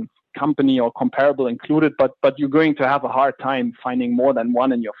German company or comparable included, but you're going to have a hard time finding more than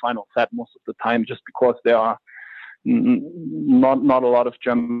one in your final set most of the time, just because there are not a lot of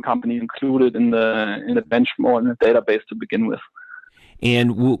German companies included in the benchmark or in the database to begin with.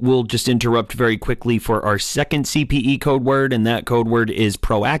 And we'll just interrupt very quickly for our second CPE code word, and that code word is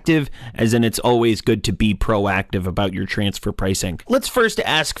proactive, as in it's always good to be proactive about your transfer pricing. Let's first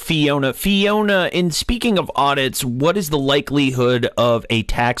ask Fiona. Fiona, in speaking of audits, what is the likelihood of a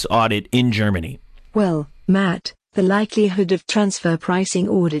tax audit in Germany? Well, Matt, the likelihood of transfer pricing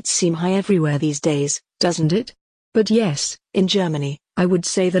audits seem high everywhere these days, doesn't it? But yes, in Germany, I would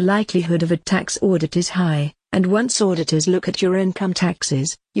say the likelihood of a tax audit is high. And once auditors look at your income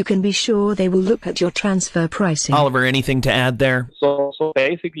taxes, you can be sure they will look at your transfer pricing. Oliver, anything to add there? So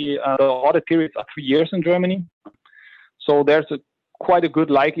basically, the audit periods are 3 years in Germany. So there's quite a good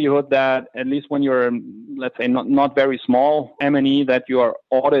likelihood that at least when you're, let's say, not very small M&E, that you are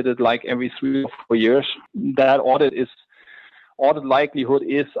audited like every 3 or 4 years. That audit likelihood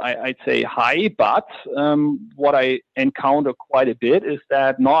is, I'd say, high. But what I encounter quite a bit is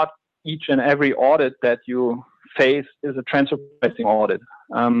that not each and every audit that you face is a transfer pricing audit.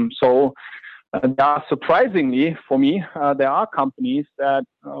 Surprisingly for me, there are companies that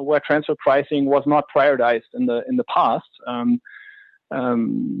where transfer pricing was not prioritized in the past.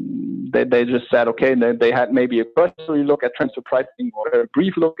 They just said, okay, they had maybe a cursory look at transfer pricing or a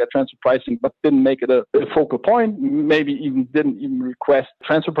brief look at transfer pricing, but didn't make it a focal point. Maybe didn't even request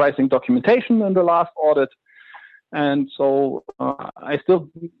transfer pricing documentation in the last audit. And so I still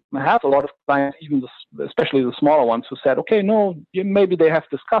have a lot of clients, especially the smaller ones, who said, okay, no, maybe they have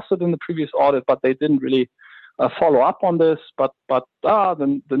discussed it in the previous audit, but they didn't really follow up on this. But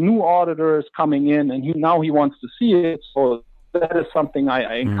the new auditor is coming in, and he wants to see it. So that is something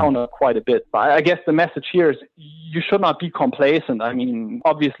I encounter quite a bit. But I guess the message here is you should not be complacent. I mean,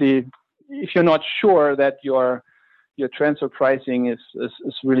 obviously, if you're not sure that your transfer pricing is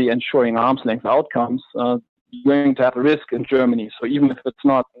really ensuring arm's length outcomes, going to have a risk in Germany. So even if it's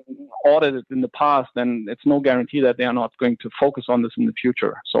not audited in the past, then it's no guarantee that they are not going to focus on this in the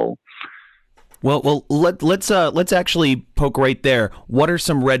future. So, well, let's actually poke right there. What are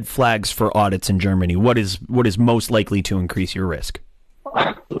some red flags for audits in Germany? What is most likely to increase your risk?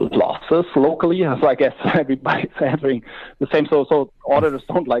 Losses locally, as I guess everybody's answering the same. So auditors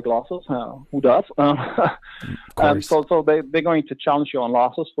don't like losses. Who does? So they're going to challenge you on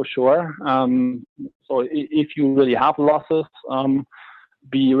losses for sure. So if you really have losses,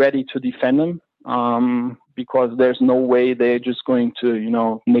 be ready to defend them, because there's no way they're just going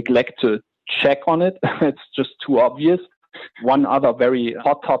to neglect to check on it. It's just too obvious. One other very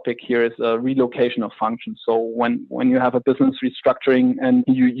hot topic here is relocation of functions. So when you have a business restructuring and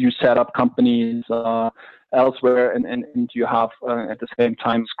you set up companies elsewhere and you have at the same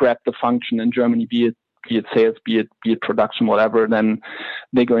time scrap the function in Germany, be it sales, be it production, whatever, then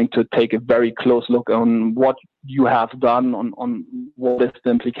they're going to take a very close look on what you have done, on what is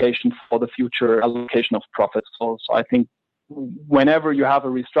the implication for the future allocation of profits. So I think whenever you have a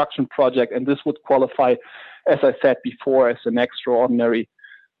restructuring project, and this would qualify, as I said before, as an extraordinary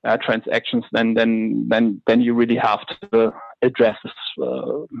transactions, then you really have to address this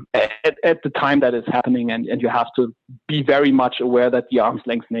at the time that it's happening, and you have to be very much aware that the arm's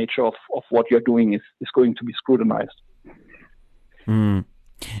length nature of what you're doing is going to be scrutinized.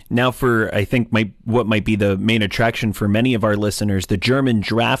 Now for, I think, what might be the main attraction for many of our listeners, the German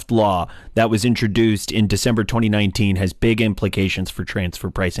draft law that was introduced in December 2019 has big implications for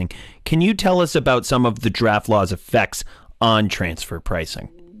transfer pricing. Can you tell us about some of the draft law's effects on transfer pricing?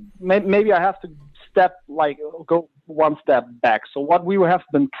 Maybe I have to go one step back. So what we have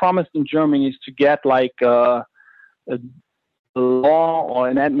been promised in Germany is to get a law or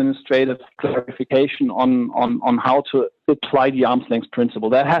an administrative clarification on how to apply the arm's length principle.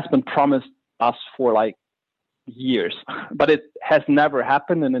 That has been promised us for years, but it has never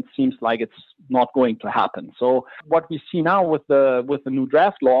happened, and it seems like it's not going to happen. So what we see now with the new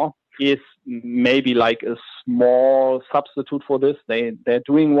draft law is maybe a small substitute for this. They're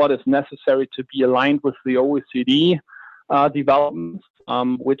doing what is necessary to be aligned with the OECD developments,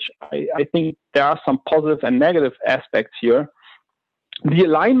 which I think there are some positive and negative aspects here. The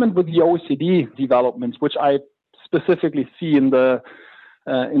alignment with the OECD developments, which I specifically see in the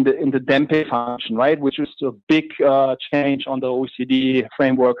DEMPE function, right, which is a big change on the OECD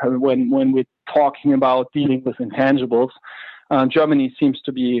framework when we're talking about dealing with intangibles. Germany seems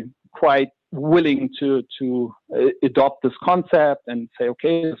to be quite willing to adopt this concept and say,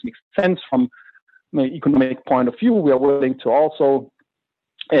 okay, this makes sense from an economic point of view. We are willing to also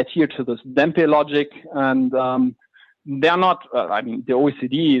adhere to this DEMPE logic, and they're not, the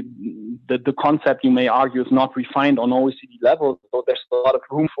OECD, the concept, you may argue, is not refined on OECD level, so there's a lot of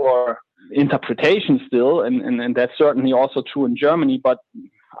room for interpretation still, and that's certainly also true in Germany, but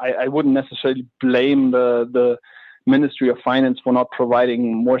I wouldn't necessarily blame the Ministry of Finance for not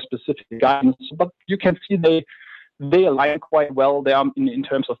providing more specific guidance, but you can see they align quite well there in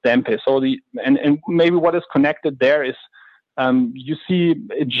terms of DEMPE. So and maybe what is connected there is you see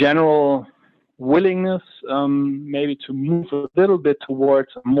a general willingness maybe to move a little bit towards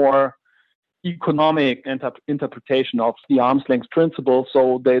a more economic interpretation of the arm's length principle.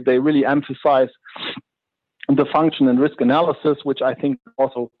 So they really emphasize the function and risk analysis, which I think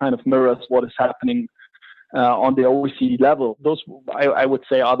also kind of mirrors what is happening on the OECD level. Those, I would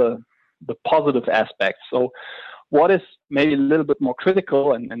say, are the positive aspects. So what is maybe a little bit more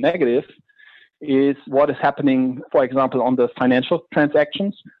critical and negative is what is happening, for example, on the financial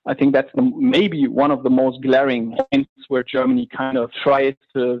transactions. I think that's maybe one of the most glaring points where Germany kind of tried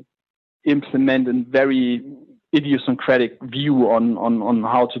to implement a very idiosyncratic view on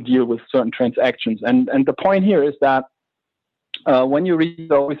how to deal with certain transactions. And the point here is that when you read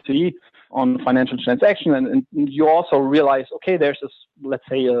the OECD on financial transaction, and you also realize, okay, there's this, let's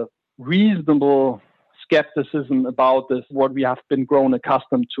say, a reasonable skepticism about this, what we have been grown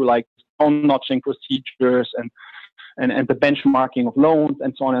accustomed to, like loan notching procedures and the benchmarking of loans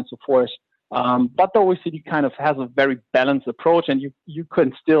and so on and so forth. But the OECD kind of has a very balanced approach, and you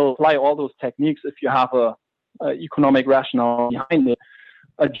can still apply all those techniques if you have a economic rationale behind it.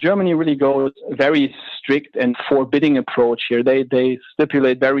 Germany really goes very strict and forbidding approach here. They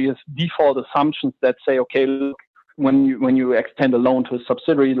stipulate various default assumptions that say, okay, look, when you extend a loan to a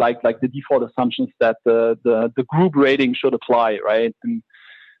subsidiary, like the default assumptions that the group rating should apply, right? And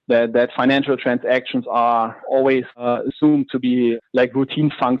that financial transactions are always assumed to be like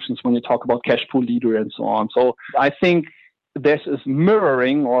routine functions when you talk about cash pool leader and so on. So I think this is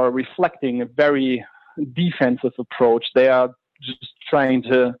mirroring or reflecting a very defensive approach. They are just trying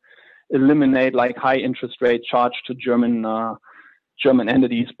to eliminate like high interest rate charged to German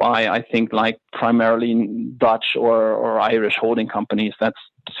entities by, I think, like primarily Dutch or Irish holding companies. That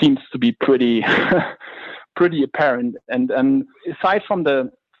seems to be pretty pretty apparent. And aside from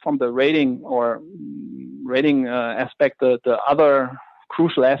the rating aspect, the other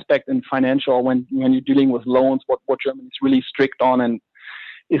crucial aspect in financial when you're dealing with loans, what Germany is really strict on, and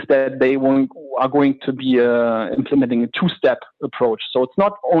is that they are going to be implementing a two-step approach. So it's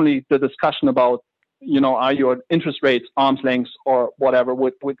not only the discussion about, are your interest rates arm's length or whatever,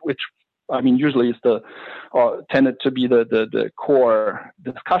 which I mean usually is tended to be the core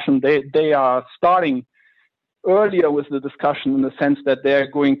discussion. They are starting earlier with the discussion in the sense that they're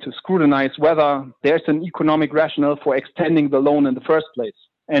going to scrutinize whether there's an economic rationale for extending the loan in the first place,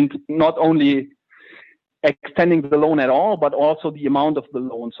 and not only extending the loan at all, but also the amount of the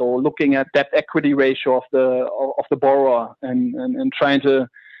loan. So looking at debt equity ratio of the borrower and trying to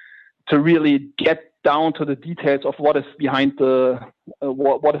really get down to the details of what is behind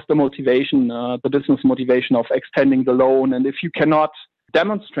what is the motivation, the business motivation of extending the loan. And if you cannot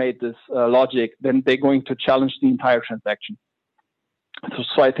demonstrate this logic, then they're going to challenge the entire transaction.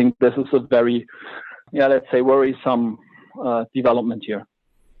 So I think this is a very, let's say, worrisome development here.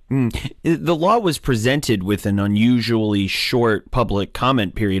 The law was presented with an unusually short public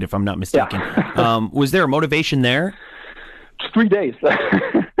comment period, if I'm not mistaken. Yeah. Was there a motivation there? 3 days,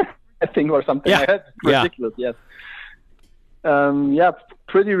 I think, or something. Yeah. Ridiculous. Yes.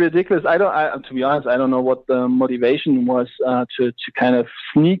 Pretty ridiculous. To be honest, I don't know what the motivation was to kind of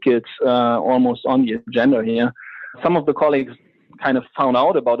sneak it almost on the agenda here. Some of the colleagues kind of found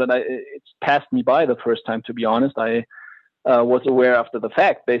out about it. It's passed me by the first time, to be honest. I was aware after the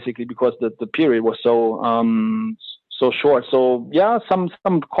fact, basically, because the period was so short. So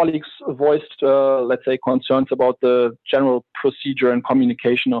some colleagues voiced, let's say, concerns about the general procedure and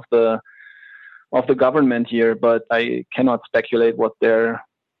communication of the government here, but I cannot speculate what their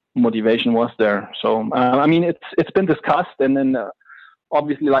motivation was there. So it's been discussed, and then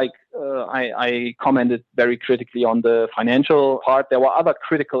obviously, I commented very critically on the financial part. There were other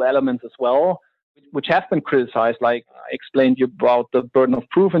critical elements as well, which have been criticized. Like I explained you about the burden of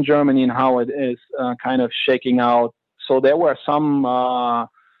proof in Germany and how it is kind of shaking out. So there were some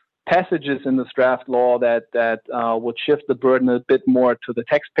passages in this draft law that would shift the burden a bit more to the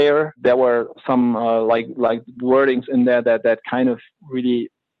taxpayer. There were some like wordings in there that kind of really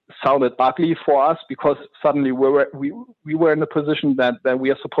sounded ugly for us, because suddenly we were in a position that we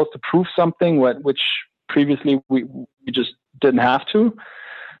are supposed to prove something which previously we just didn't have to.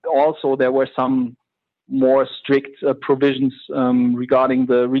 Also, there were some more strict provisions regarding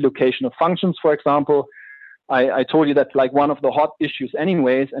the relocation of functions, for example. I told you that's like one of the hot issues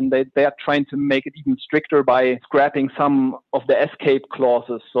anyways, and they are trying to make it even stricter by scrapping some of the escape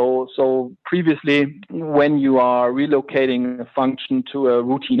clauses. So previously, when you are relocating a function to a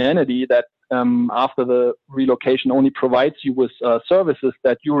routine entity that after the relocation only provides you with services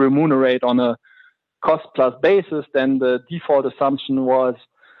that you remunerate on a cost-plus basis, then the default assumption was,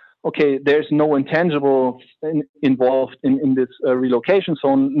 okay, there's no intangible involved in this relocation.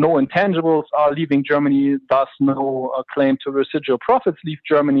 So no intangibles are leaving Germany, thus no claim to residual profits leave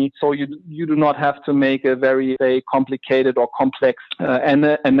Germany. So you do not have to make a very complicated or complex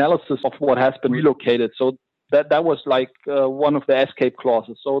analysis of what has been relocated. So that was like one of the escape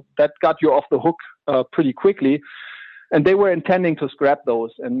clauses. So that got you off the hook pretty quickly. And they were intending to scrap those.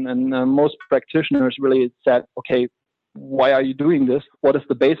 And most practitioners really said, okay, why are you doing this? What is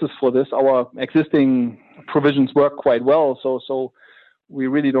the basis for this? Our existing provisions work quite well, so we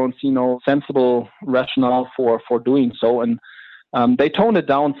really don't see no sensible rationale for doing so. And they toned it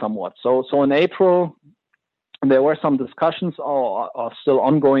down somewhat. So in April, there were some discussions, or still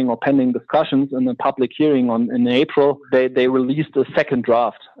ongoing or pending discussions in the public hearing in April. They released a second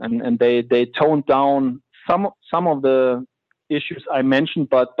draft, and they toned down some of the issues I mentioned,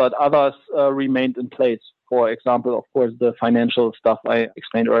 but others remained in place. For example, of course, the financial stuff I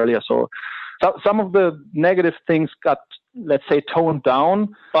explained earlier. So some of the negative things got, let's say, toned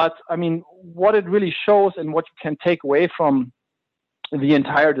down. But I mean, what it really shows and what you can take away from the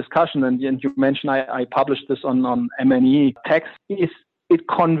entire discussion, and you mentioned I published this on MNE text, is it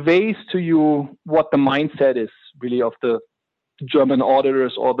conveys to you what the mindset is really of the German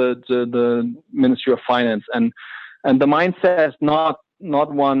auditors or the Ministry of Finance. And the mindset is not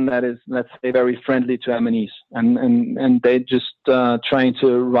one that is, let's say, very friendly to MNEs, and they just trying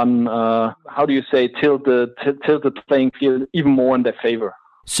to run, tilt the playing field even more in their favor.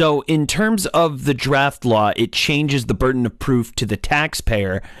 So in terms of the draft law, it changes the burden of proof to the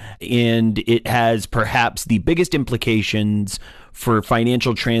taxpayer, and it has perhaps the biggest implications for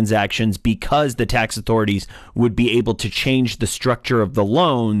financial transactions, because the tax authorities would be able to change the structure of the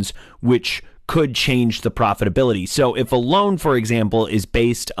loans, which could change the profitability. So if a loan, for example, is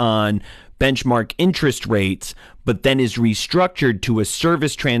based on benchmark interest rates, but then is restructured to a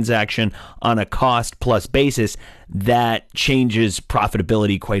service transaction on a cost plus basis, that changes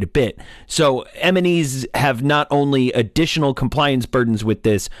profitability quite a bit. So MNEs have not only additional compliance burdens with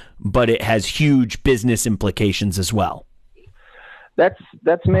this, but it has huge business implications as well.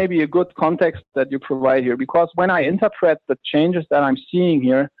 That's maybe a good context that you provide here, because when I interpret the changes that I'm seeing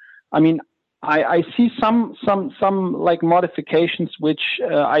here, I mean, I see some like modifications which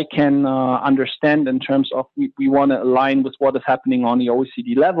I can understand in terms of we want to align with what is happening on the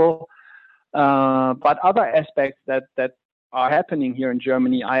OECD level, but other aspects that are happening here in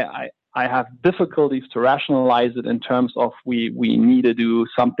Germany, I have difficulties to rationalize it in terms of we need to do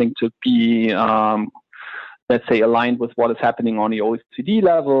something to be let's say aligned with what is happening on the OECD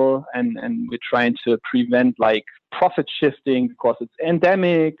level, and we're trying to prevent like profit shifting because it's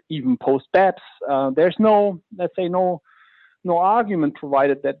endemic, even post BEPS. There's no no argument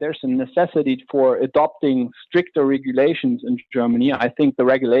provided that there's a necessity for adopting stricter regulations in Germany. I think the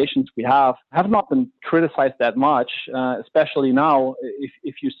regulations we have not been criticized that much, especially now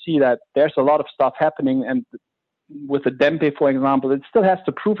if you see that there's a lot of stuff happening, and with the Dempe, for example, it still has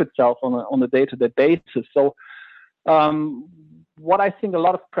to prove itself on a day-to-day basis. So what I think a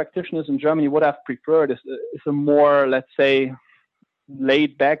lot of practitioners in Germany would have preferred is a more, let's say,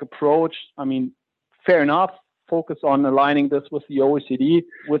 laid-back approach. I mean, fair enough, focus on aligning this with the OECD,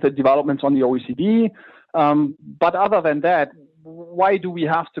 with the developments on the OECD. But other than that, why do we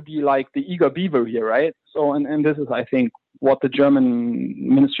have to be like the eager beaver here, right? So, and this is, I think, what the German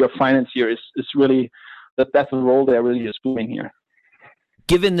Ministry of Finance here is really, that's the role they're really assuming here.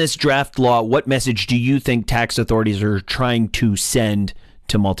 Given this draft law, what message do you think tax authorities are trying to send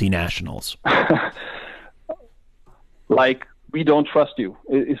to multinationals? Like, we don't trust you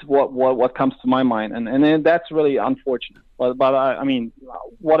is what comes to my mind, and that's really unfortunate. But I mean,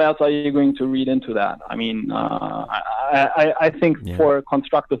 what else are you going to read into that? I mean, I think for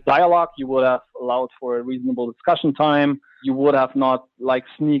constructive dialogue, you would have allowed for a reasonable discussion time. You would have not like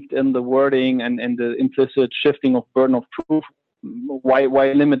sneaked in the wording and the implicit shifting of burden of proof.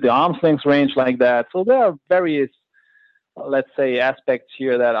 Why limit the arm's length range like that? So there are various, let's say, aspects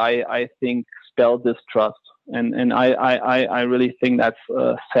here that I think spell distrust. And I really think that's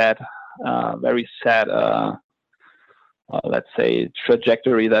sad, very sad, let's say,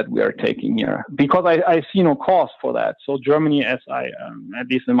 trajectory that we are taking here. Because I see no cause for that. So Germany, as at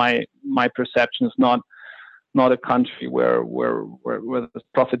least in my perception, is not a country where the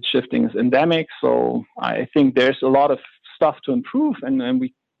profit shifting is endemic. So I think there's a lot of stuff to improve, and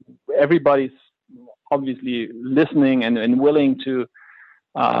everybody's obviously listening and willing to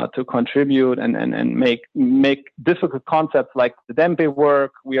contribute and make difficult concepts like the Dempe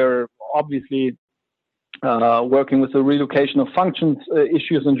work. We are obviously working with the relocation of functions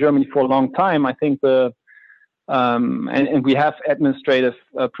issues in Germany for a long time. I think and we have administrative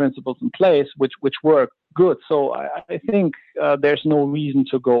principles in place which work good. So I think there's no reason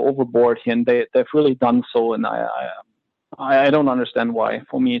to go overboard here, and they've really done so. And I don't understand why.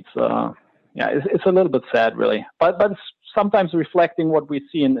 For me, it's a little bit sad, really. But it's sometimes reflecting what we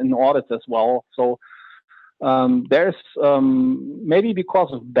see in audits as well. So there's maybe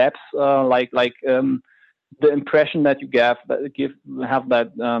because of BEPS, the impression that you have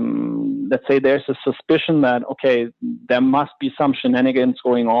that let's say there's a suspicion that okay, there must be some shenanigans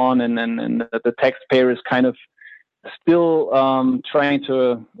going on, and the taxpayer is kind of still trying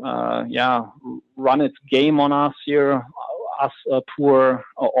to run its game on us here. Us poor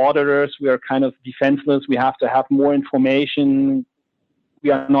auditors, we are kind of defenseless. We have to have more information. We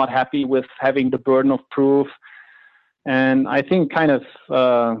are not happy with having the burden of proof, and I think kind of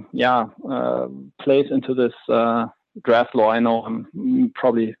plays into this draft law. I know I'm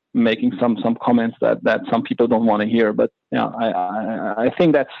probably making some comments that some people don't want to hear, but yeah, I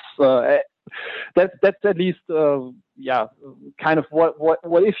think that's at least kind of what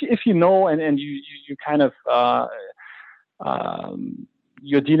if you know and you kind of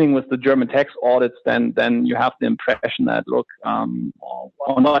you're dealing with the German tax audits, then you have the impression that look, on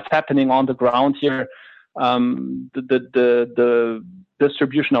what's happening on the ground here, the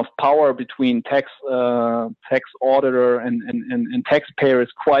distribution of power between tax auditor and taxpayer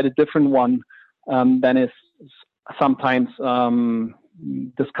is quite a different one than is sometimes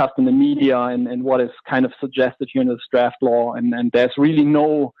discussed in the media and what is kind of suggested here in this draft law, and there's really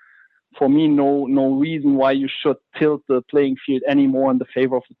no reason why you should tilt the playing field anymore in the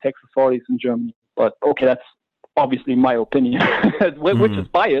favor of the tax authorities in Germany. But okay, that's obviously my opinion, which is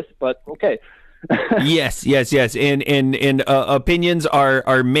biased, but okay. Yes. And opinions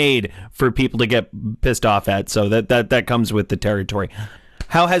are made for people to get pissed off at, so that comes with the territory.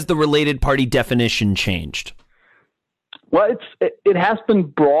 How has the related party definition changed? Well, it has been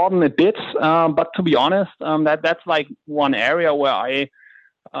broadened a bit, but to be honest, that's like one area where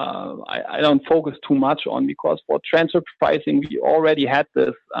I don't focus too much on, because for transfer pricing we already had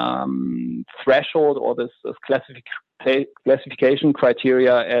this threshold or this classification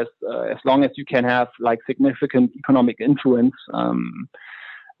criteria as long as you can have like significant economic influence,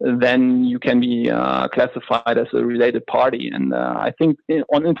 then you can be classified as a related party. And I think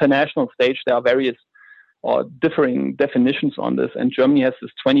on international stage there are various differing definitions on this, and Germany has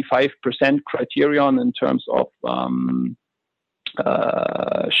this 25% criterion in terms of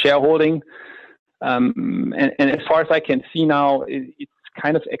shareholding, and as far as I can see now, it's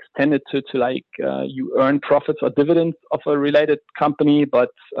kind of extended to like you earn profits or dividends of a related company, but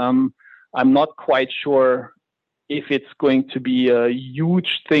I'm not quite sure if it's going to be a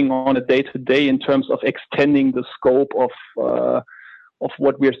huge thing on a day-to-day in terms of extending the scope of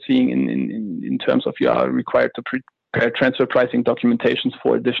what we're seeing in terms of you are required to prepare transfer pricing documentations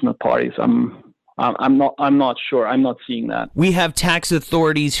for additional parties. I'm not sure. I'm not seeing that. We have tax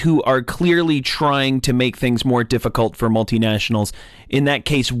authorities who are clearly trying to make things more difficult for multinationals. In that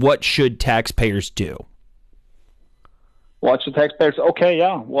case, what should taxpayers do? What should taxpayers? Okay,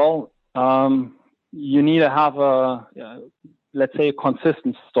 yeah. Well, you need to have let's say, a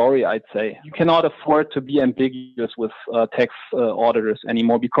consistent story, I'd say. You cannot afford to be ambiguous with tax auditors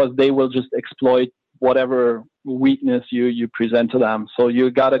anymore, because they will just exploit whatever weakness you present to them. So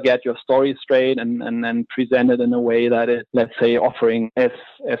you got to get your story straight and then present it in a way that it, let's say, offering as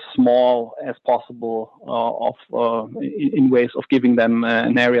small as possible in ways of giving them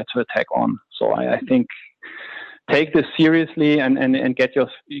an area to attack on. So I think take this seriously and get your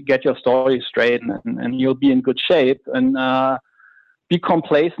story straight, and you'll be in good shape. And be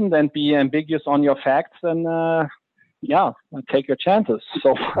complacent and be ambiguous on your facts, and take your chances.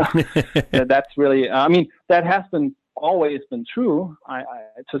 So that's really, I mean, that has always been true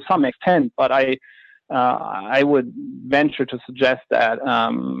to some extent, but I would venture to suggest that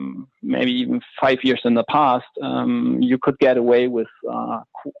maybe even 5 years in the past, you could get away with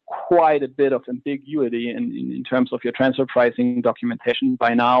quite a bit of ambiguity in terms of your transfer pricing documentation.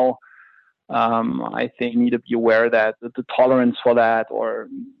 By now, I think you need to be aware that the tolerance for that, or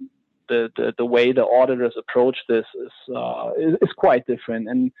the way the auditors approach this is quite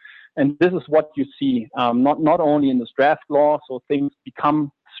different. And this is what you see, not only in this draft law, so things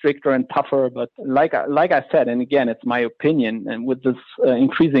become stricter and tougher, but like I said, and again, it's my opinion, and with this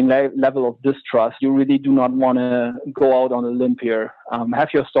increasing level of distrust, you really do not want to go out on a limb here. Have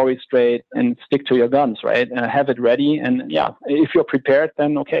your story straight and stick to your guns, right? Have it ready, and if you're prepared,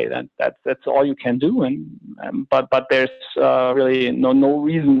 then okay, that's all you can do. And but there's really no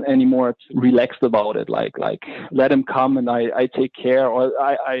reason anymore to relax about it. Like let him come and I take care, or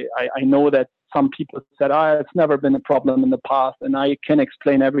I know that some people said, it's never been a problem in the past and I can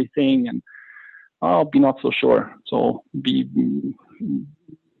explain everything, and I'll be not so sure. So be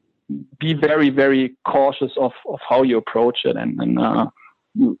very, very cautious of how you approach it.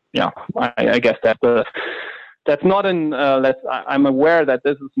 I guess that's not I'm aware that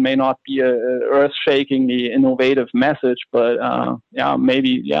this may not be a earth-shakingly innovative message, but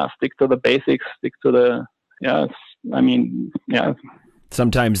stick to the basics, stick to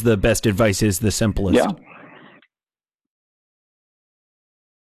Sometimes the best advice is the simplest. Yeah.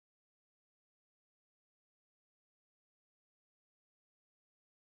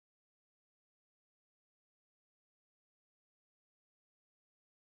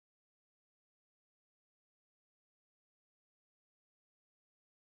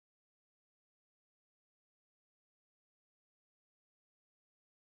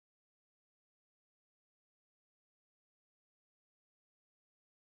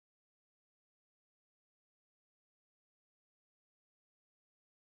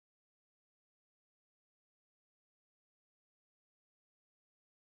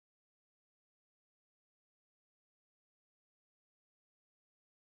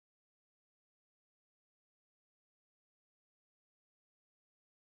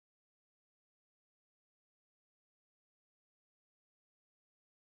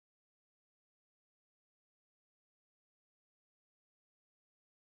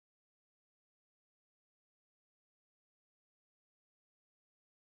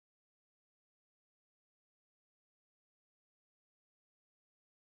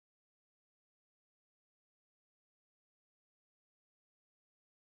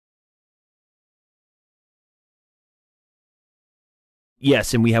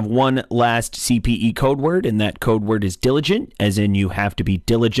 Yes, and we have one last CPE code word, and that code word is diligent, as in you have to be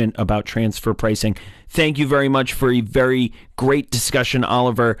diligent about transfer pricing. Thank you very much for a very great discussion,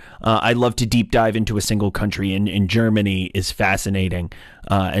 Oliver. I'd love to deep dive into a single country, and Germany is fascinating,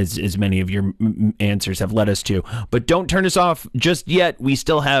 as many of your answers have led us to. But don't turn us off just yet. We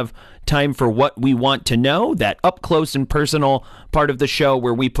still have time for what we want to know, that up close and personal part of the show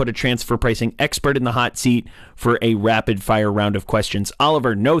where we put a transfer pricing expert in the hot seat for a rapid fire round of questions.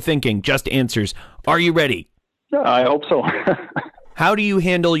 Oliver, no thinking, just answers. Are you ready? Yeah, I hope so. How do you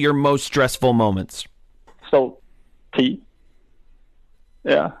handle your most stressful moments? So, tea.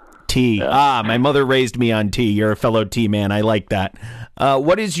 Yeah. Tea. Yeah. My mother raised me on tea. You're a fellow tea man. I like that.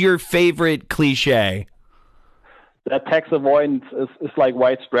 What is your favorite cliche? That tax avoidance is like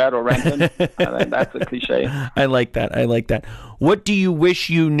widespread or rampant. That's a cliche. I like that. What do you wish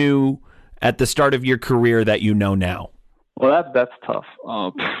you knew at the start of your career that you know now? Well, that's tough.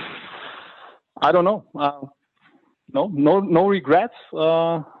 I don't know. no regrets.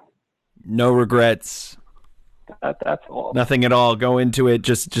 No regrets. That's all. Nothing at all. Go into it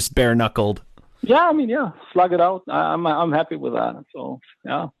just bare knuckled. Yeah, I mean, slug it out. I'm happy with that. So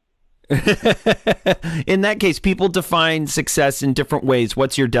yeah. In that case, people define success in different ways.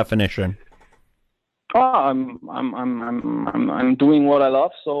 What's your definition? I'm doing what I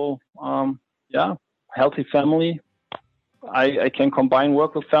love. So healthy family. I can combine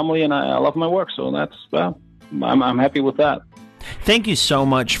work with family, and I love my work. So I'm happy with that. Thank you so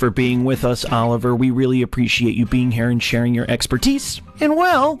much for being with us, Oliver. We really appreciate you being here and sharing your expertise. And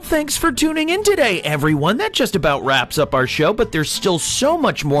well, thanks for tuning in today, everyone. That just about wraps up our show, but there's still so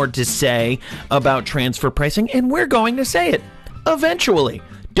much more to say about transfer pricing, and we're going to say it eventually.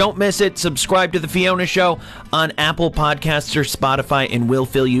 Don't miss it. Subscribe to The Fiona Show on Apple Podcasts or Spotify, and we'll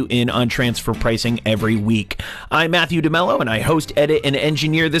fill you in on transfer pricing every week. I'm Matthew DeMello, and I host, edit, and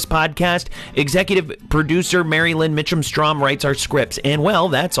engineer this podcast. Executive producer Mary Lynn Mitchum-Strom writes our scripts, and well,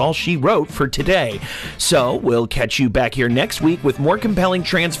 that's all she wrote for today. So we'll catch you back here next week with more compelling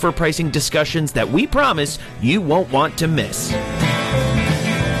transfer pricing discussions that we promise you won't want to miss.